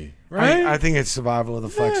be right. I think it's survival of the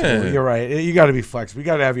flexible. You're right. You got to be flexible. You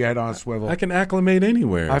got to have your head on a swivel. I can acclimate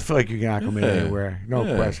anywhere. I feel like you can acclimate anywhere. No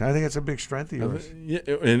question. I think it's a big strength of yours. Yeah,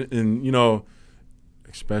 and you know,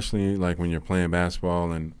 especially like when you're playing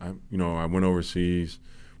basketball, and I went overseas.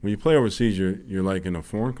 When you play overseas, you're like in a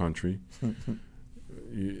foreign country.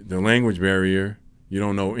 The language barrier. You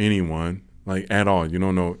don't know anyone, like, at all. You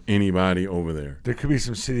don't know anybody over there. There could be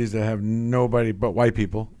some cities that have nobody but white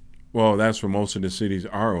people. Well, that's where most of the cities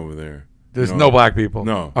are over there. There's no black people.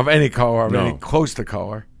 No. Of any color, of any close to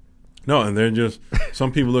color. No, and they're just –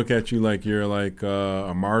 some people look at you like you're like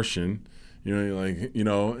a Martian,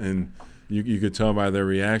 and you could tell by their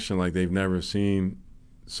reaction like they've never seen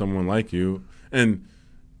someone like you. And,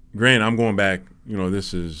 granted, I'm going back,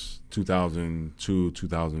 this is – 2002,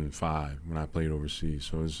 2005 when I played overseas,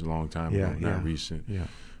 so it's a long time ago, not recent. Yeah.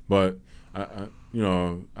 But I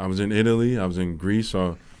was in Italy, I was in Greece,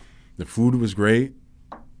 so the food was great.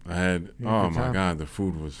 I had my God, the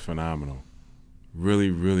food was phenomenal. Really,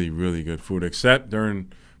 really, really good food, except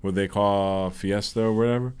during what they call fiesta or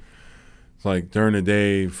whatever. It's like during the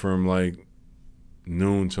day from like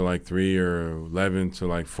noon to like 3 or 11 to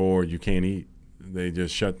like 4, you can't eat. They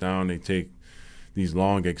just shut down. They take these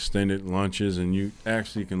long extended lunches, and you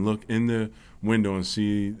actually can look in the window and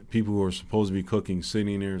see people who are supposed to be cooking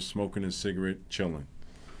sitting there smoking a cigarette, chilling.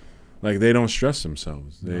 Like, they don't stress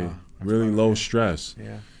themselves. They really low stress.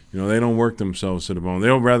 Yeah. They don't work themselves to the bone.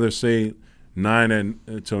 They'll rather stay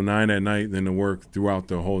 9 till 9 at night than to work throughout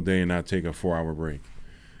the whole day and not take a 4-hour break,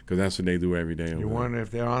 because that's what they do every day. You wonder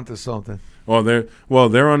if they're onto something. They're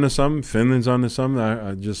onto something. Finland's onto something.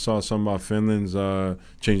 I just saw something about Finland's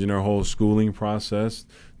changing their whole schooling process.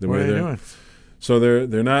 What are they doing? So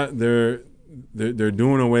they're they're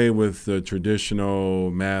doing away with the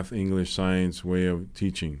traditional math, English, science way of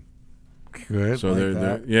teaching. Good. So they're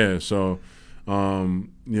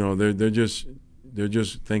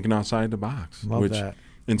just thinking outside the box. Love which that.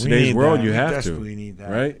 in today's world that. you we have to. desperately need that.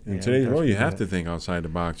 Right? In today's world you have to think outside the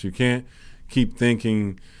box. You can't keep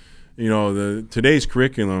thinking. Today's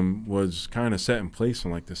curriculum was kind of set in place in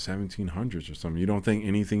like the 1700s or something. You don't think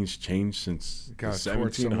anything's changed since the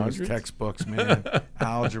 1700s? Textbooks, man,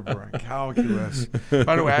 algebra, calculus.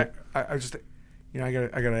 By the way, I just, I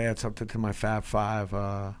got to add something to my Fab Five.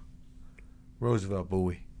 Roosevelt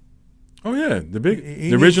Bowie. Oh yeah,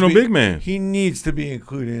 the original big man. He needs to be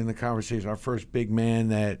included in the conversation. Our first big man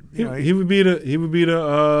that he would be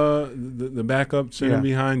the backup center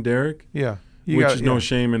behind Derek. Yeah. No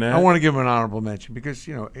shame in that. I want to give him an honorable mention because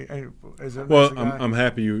I'm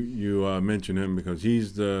happy you mentioned him because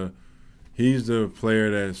he's the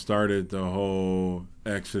player that started the whole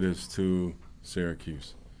exodus to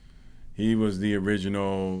Syracuse. He was the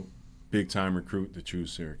original big time recruit to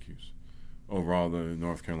choose Syracuse over all the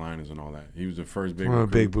North Carolinas and all that. He was the first big. I'm recruit.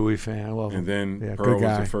 a big Bowie fan. I love him. And then Pearl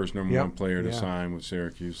was the first number one player to sign with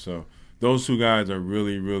Syracuse. So those two guys are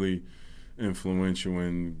really, really influential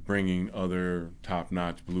in bringing other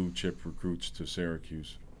top-notch blue-chip recruits to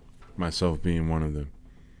Syracuse, myself being one of them.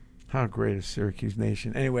 How great is Syracuse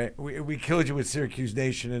Nation? Anyway, we killed you with Syracuse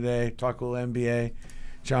Nation today. Talk a little NBA.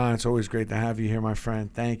 John, it's always great to have you here, my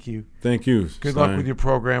friend. Thank you. Thank you. Good luck with your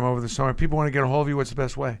program over the summer. People want to get a hold of you. What's the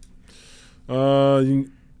best way?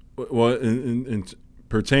 In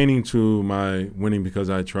pertaining to my Winning Because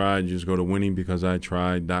I Tried, you just go to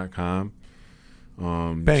winningbecauseItried.com.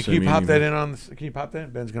 Ben, can you pop that in on? Can you pop that in?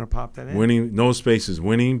 Ben's going to pop that in. Winning, no spaces.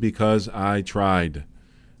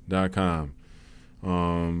 winningbecauseItried.com.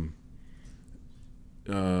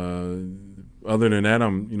 Other than that,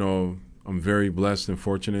 I'm very blessed and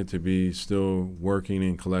fortunate to be still working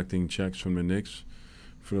and collecting checks from the Knicks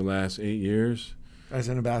for the last 8 years. As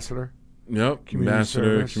an ambassador. Yep,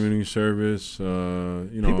 community service.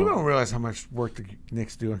 People don't realize how much work the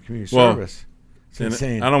Knicks do on community service. It's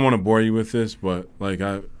insane. I don't want to bore you with this, but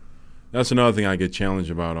that's another thing I get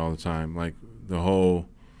challenged about all the time. Like the whole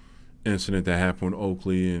incident that happened with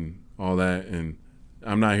Oakley and all that. And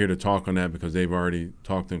I'm not here to talk on that because they've already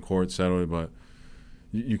talked in court, settled it. But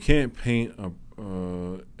you can't paint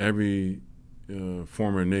every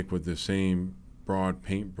former Knick with the same broad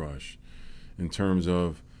paintbrush in terms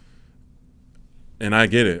of. And I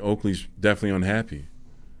get it. Oakley's definitely unhappy,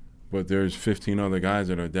 but there's 15 other guys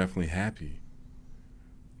that are definitely happy.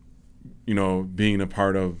 Being a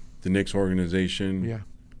part of the Knicks organization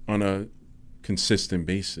on a consistent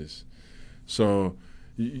basis. So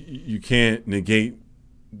you can't negate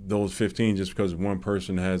those 15 just because one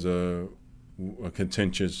person has a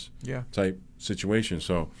contentious type situation.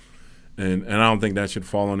 So, and I don't think that should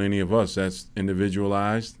fall on any of us. That's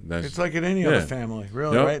individualized. It's like in any other family,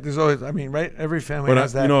 really, right? There's always, right? Every family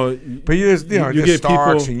has that. But you get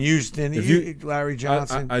Starks people, and Houston, Larry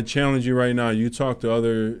Johnson. I challenge you right now. You talk to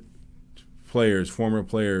other players, former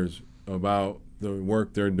players, about the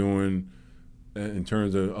work they're doing in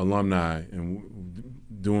terms of alumni and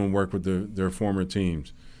doing work with their former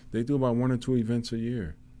teams. They do about 1 or 2 events a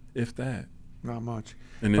year, if that. Not much.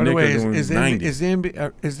 And by the way, is the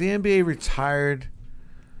NBA retired?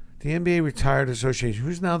 The NBA Retired Association,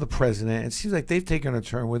 who's now the president? It seems like they've taken a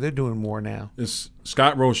turn where they're doing more now.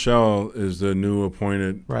 Scott Rochelle is the new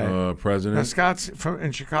appointed president. Now Scott's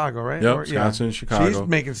in Chicago, right? Yep, Scott's in Chicago. So he's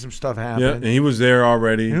making some stuff happen. Yeah, and he was there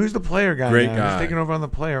already. And who's the player guy Great now? guy. He's taking over on the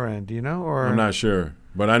player end, do you know? Or I'm not sure.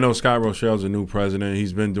 But I know Scott Rochelle's a new president.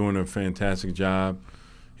 He's been doing a fantastic job.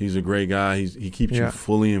 He's a great guy. He keeps you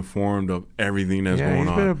fully informed of everything that's going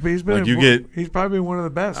on. He's probably one of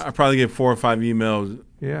the best. I probably get 4 or 5 emails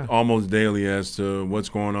almost daily as to what's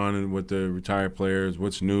going on with the retired players,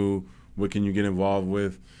 what's new, what can you get involved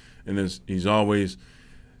with. And he's always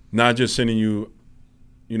not just sending you,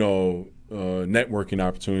 networking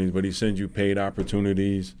opportunities, but he sends you paid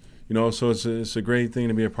opportunities. So it's a great thing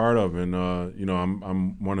to be a part of. And,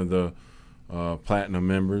 I'm one of the platinum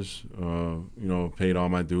members, paid all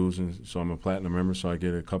my dues, and so I'm a platinum member, so I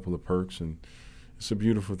get a couple of perks, and it's a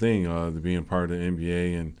beautiful thing to being part of the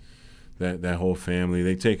NBA and that whole family.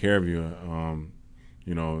 They take care of you,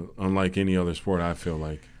 unlike any other sport, I feel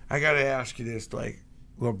like. I got to ask you this, like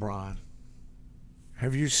LeBron.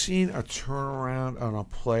 Have you seen a turnaround on a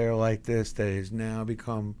player like this that has now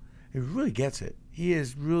become – he really gets it. He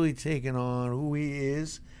has really taken on who he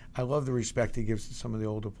is. I love the respect he gives to some of the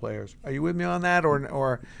older players. Are you with me on that,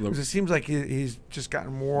 or because it seems like he's just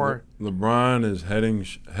gotten more? LeBron is head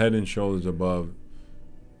and shoulders above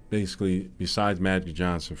basically, besides Magic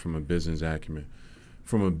Johnson, from a business acumen,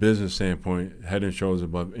 from a business standpoint, head and shoulders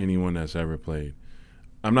above anyone that's ever played.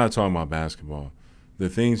 I'm not talking about basketball. The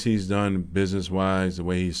things he's done business-wise, the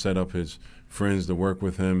way he set up his friends to work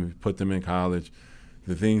with him, put them in college,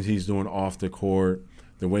 the things he's doing off the court,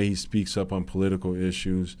 the way he speaks up on political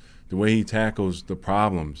issues, the way he tackles the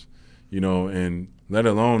problems, and let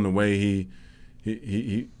alone the way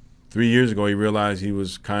he 3 years ago he realized he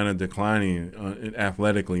was kind of declining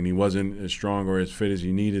athletically and he wasn't as strong or as fit as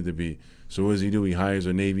he needed to be. So what does he do? He hires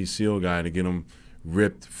a Navy SEAL guy to get him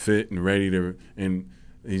ripped, fit, and ready to – and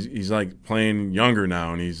he's like playing younger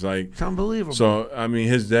now, and he's like – It's unbelievable. So, I mean,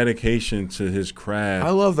 his dedication to his craft.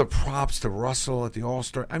 I love the props to Russell at the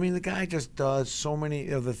All-Star. I mean, the guy just does so many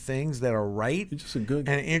of the things that are right. He's just a good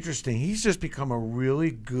and interesting. He's just become a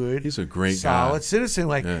really good, he's a great solid guy. Citizen.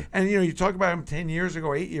 Yeah. And you talk about him 10 years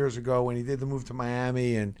ago, 8 years ago when he did the move to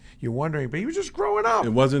Miami, and you're wondering, but he was just growing up.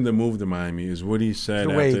 It wasn't the move to Miami. It's what he said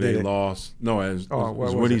the way after he they did lost. No, it's what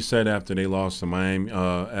what he it? said after they lost to Miami.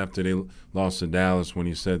 After they lost to Dallas, when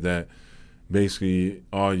he said that basically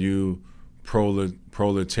all you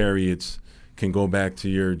proletariats can go back to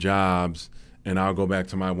your jobs, and I'll go back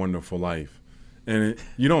to my wonderful life. And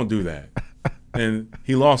you don't do that. And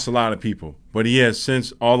he lost a lot of people, but he has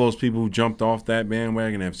since, all those people who jumped off that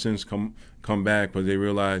bandwagon have since come back, but they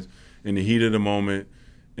realize in the heat of the moment,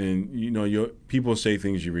 and your people say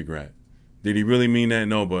things you regret. Did he really mean that?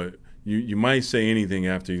 No, but you might say anything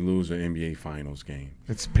after you lose an NBA Finals game.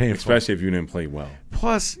 It's painful, especially if you didn't play well.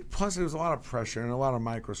 Plus, there was a lot of pressure and a lot of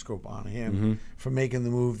microscope on him for making the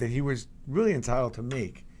move that he was really entitled to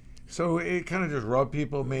make. So it kind of just rubbed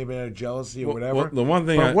people maybe out of jealousy or whatever. Well, the one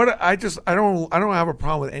thing, I don't have a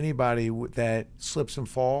problem with anybody that slips and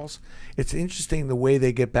falls. It's interesting the way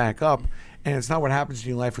they get back up, and it's not what happens in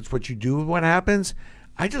your life; it's what you do with what happens.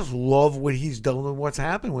 I just love what he's done with what's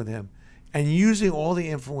happened with him, and using all the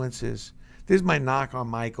influences. This is my knock on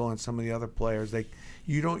Michael and some of the other players. Like,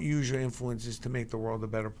 you don't use your influences to make the world a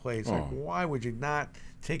better place. Like, why would you not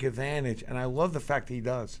take advantage? And I love the fact that he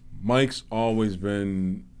does. Mike's always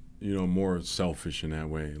been, more selfish in that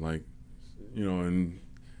way. Like, and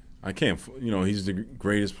I can't, he's the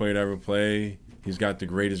greatest player to ever play. He's got the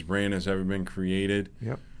greatest brand that's ever been created.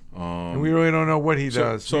 Yep. And we really don't know what he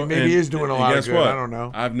does. So maybe he is doing a lot of good. What? I don't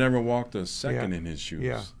know. I've never walked a second in his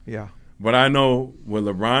shoes. Yeah. But I know what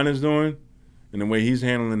LeBron is doing and the way he's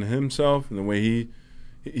handling himself and the way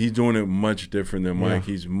he's doing it much different than Mike.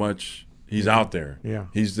 He's out there. Yeah.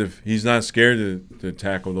 He's not scared to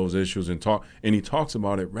tackle those issues and talk, and he talks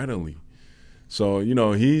about it readily. So,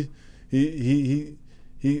 he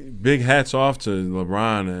big hats off to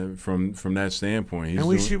LeBron from that standpoint.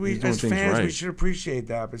 And as fans, right. we should appreciate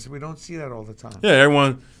that, because we don't see that all the time. Yeah,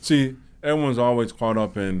 everyone's always caught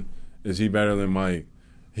up in, is he better than Mike?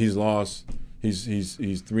 He's lost. He's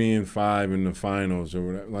 3-5 in the finals or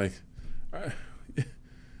whatever. Like,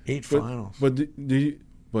 8 finals.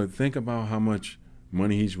 But think about how much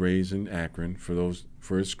money he's raised in Akron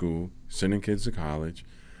for his school, sending kids to college.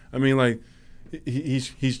 I mean, like,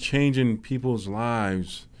 he's changing people's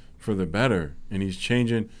lives for the better, and he's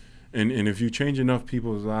changing. And if you change enough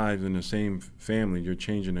people's lives in the same family, you're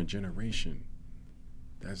changing a generation.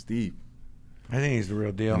 That's deep. I think he's the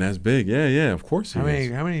real deal. And that's big. Yeah, of course he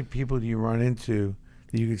is. How many people do you run into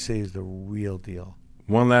that you could say is the real deal?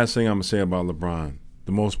 One last thing I'm going to say about LeBron.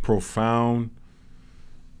 The most profound,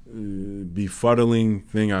 befuddling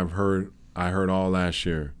thing I heard all last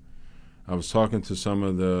year. I was talking to some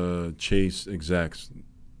of the Chase execs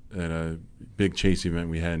at a big Chase event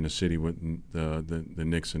we had in the city with the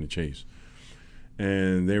Knicks and the Chase.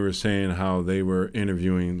 And they were saying how they were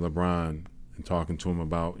interviewing LeBron and talking to him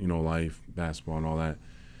about, life, basketball, and all that.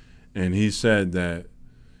 And he said that,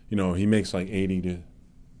 he makes like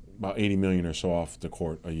about $80 million or so off the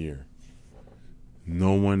court a year.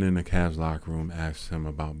 No one in the Cavs locker room asks him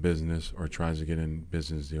about business or tries to get in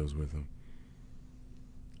business deals with him.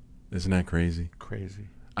 Isn't that crazy? Crazy.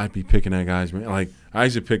 I'd be picking that guy's brain. Like, I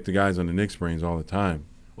used to pick the guys on the Knicks' brains all the time.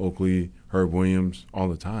 Oakley, Herb Williams, all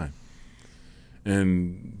the time.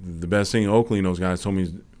 And the best thing Oakley and those guys told me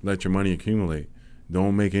is let your money accumulate.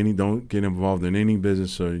 Don't get involved in any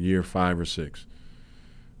business until year 5 or 6.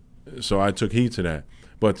 So I took heed to that.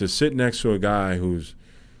 But to sit next to a guy who's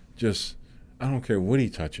just, I don't care what he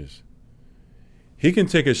touches. He can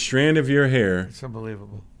take a strand of your hair. It's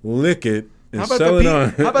unbelievable. Lick it and sell it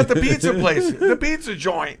on. How about the pizza place? The pizza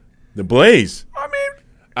joint. The Blaze. I mean,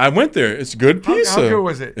 I went there. It's good pizza. How good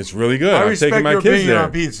was it? It's really good. I I've respect taken my your kids opinion there.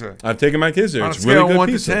 on pizza. I've taken my kids there. On It's a scale really good of 1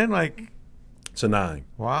 pizza. to 10, like. It's a 9.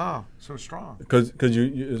 Wow, so strong. Because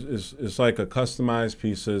it's like a customized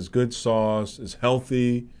pizza. It's good sauce. It's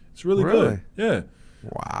healthy. It's really good. Yeah.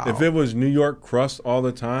 Wow. If it was New York crust all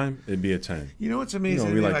the time, it'd be a 10. You know what's amazing?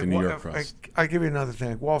 You know, we like the New Walt- York crust. I give you another thing.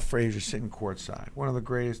 Like Walt Frazier sitting courtside, one of the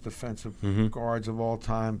greatest defensive guards of all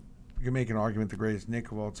time. You can make an argument the greatest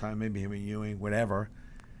Knick of all time, maybe him and Ewing, whatever.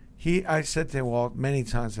 I said to Walt many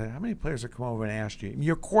times, how many players have come over and asked you?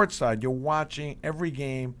 You're courtside. You're watching every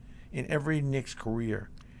game in every Knicks career.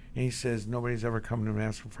 And he says, nobody's ever come to him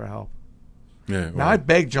asking for help. Yeah. Now, I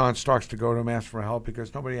begged John Starks to go to him ask for help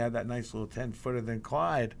because nobody had that nice little 10-footer than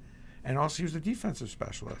Clyde. And also, he was a defensive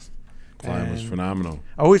specialist. Clyde was phenomenal.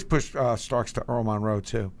 I always pushed Starks to Earl Monroe,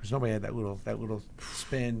 too, because nobody had that little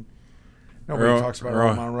spin. Nobody talks about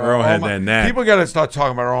Earl Monroe. Earl had that knack. People got to start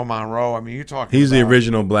talking about Earl Monroe. I mean, you're talking He's about, the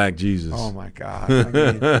original Black Jesus. Oh, my God. I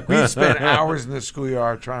mean, we spent hours in the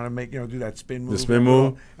schoolyard trying to make, do that spin move. The spin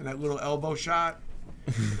move? And that little elbow shot.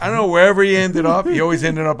 I don't know wherever he ended up. He always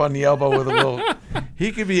ended up on the elbow with a little.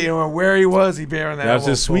 He could be where he was. He bearing that. That was elbow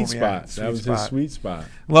his sweet boom. spot. Yeah, That was his sweet spot.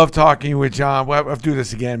 Love talking with John. We'll have to do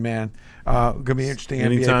this again, man. Gonna be interesting.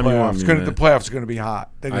 Anytime NBA you want playoffs. me, man. The playoffs are gonna be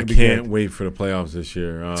hot. They're gonna I be can't good. wait for the playoffs this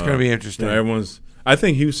year. It's gonna be interesting. I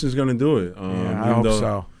think Houston's gonna do it. I hope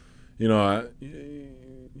so.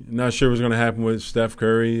 Not sure what's gonna happen with Steph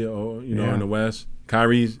Curry. In the West.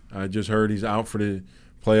 Kyrie, I just heard he's out for the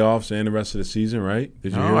playoffs and the rest of the season. Right?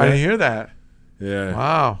 Did you hear that? I didn't hear that. Yeah.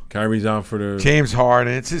 Wow. Kyrie's out for the James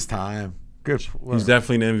Harden. It's his time. Good. He's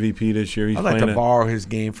definitely an MVP this year. I'd like to borrow his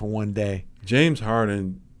game for one day. James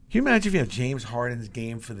Harden. Can you imagine if you had James Harden's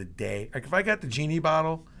game for the day? Like if I got the genie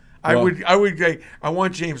bottle, I would like, I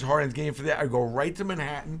want James Harden's game for that. I'd go right to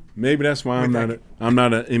Manhattan. Maybe that's why I'm not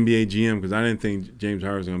an NBA GM, because I didn't think James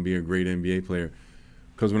Harden was going to be a great NBA player.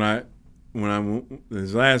 Because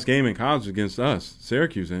his last game in college was against us,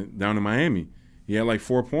 Syracuse, down in Miami, he had like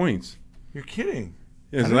 4 points. You're kidding.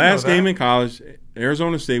 His last game in college,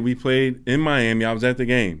 Arizona State, we played in Miami. I was at the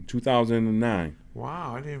game, 2009.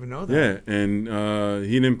 Wow, I didn't even know that. Yeah, and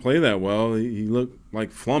he didn't play that well. He looked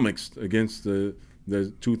like flummoxed against the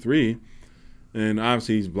 2-3, and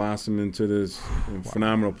obviously he's blossomed into this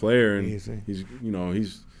phenomenal player. And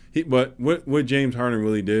but what James Harden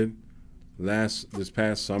really did last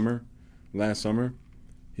summer,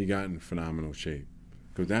 he got in phenomenal shape,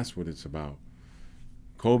 because that's what it's about.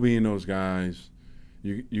 Kobe and those guys,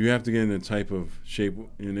 you have to get in the type of shape.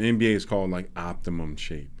 In the NBA, it's called like optimum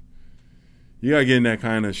shape. You gotta get in that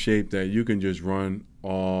kind of shape that you can just run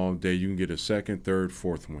all day. You can get a second, third,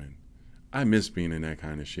 fourth win. I miss being in that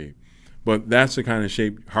kind of shape. But that's the kind of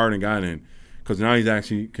shape Harden got in, because now he's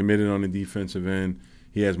actually committed on the defensive end.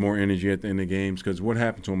 He has more energy at the end of games, because what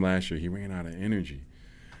happened to him last year? He ran out of energy.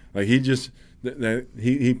 Like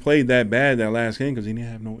he played that bad that last game because he didn't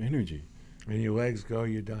have no energy. And your legs go,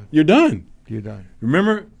 you're done. You're done. You're done.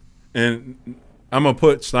 Remember? And I'm going to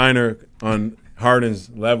put Steiner on Harden's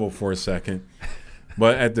level for a second.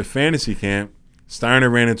 But at the fantasy camp, Steiner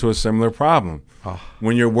ran into a similar problem. Oh.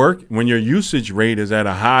 When your usage rate is at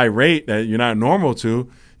a high rate that you're not normal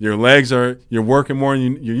to, you're working more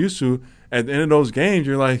than you're used to. At the end of those games,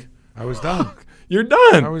 you're like, I was done. You're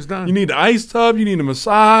done. I was done. You need the ice tub. You need a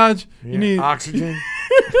massage. Yeah, you need oxygen.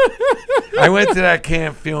 I went to that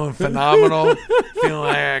camp feeling phenomenal, feeling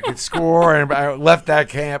like I could score, and I left that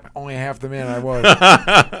camp only half the man I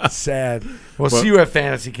was. Sad. We'll see you at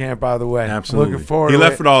fantasy camp, by the way. Absolutely. Looking forward. He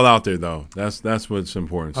left it all out there, though. That's what's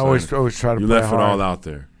important. I always try to play hard. You left it all out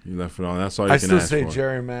there. You left it all. That's all you can ask for. I still say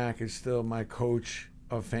Jerry Mack is still my coach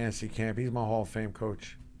of fantasy camp. He's my Hall of Fame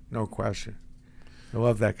coach, no question. I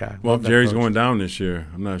love that guy. Well, Jerry's going down this year.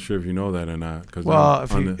 I'm not sure if you know that or not.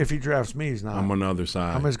 If he drafts me, he's not. I'm on the other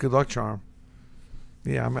side. I'm his good luck charm.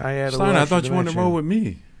 Yeah, I had Steiner, I thought you wanted to roll with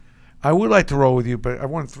me. I would like to roll with you, but I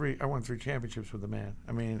won three championships with the man.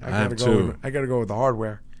 I mean, I got to go with the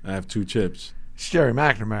hardware. I have 2 chips. It's Jerry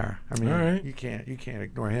McNamara. I mean, all right. you can't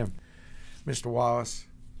ignore him. Mr. Wallace.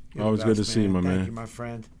 Always good to see you, my man. Thank you, my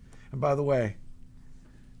friend. And by the way,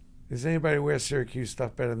 does anybody wear Syracuse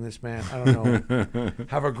stuff better than this man? I don't know.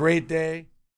 Have a great day.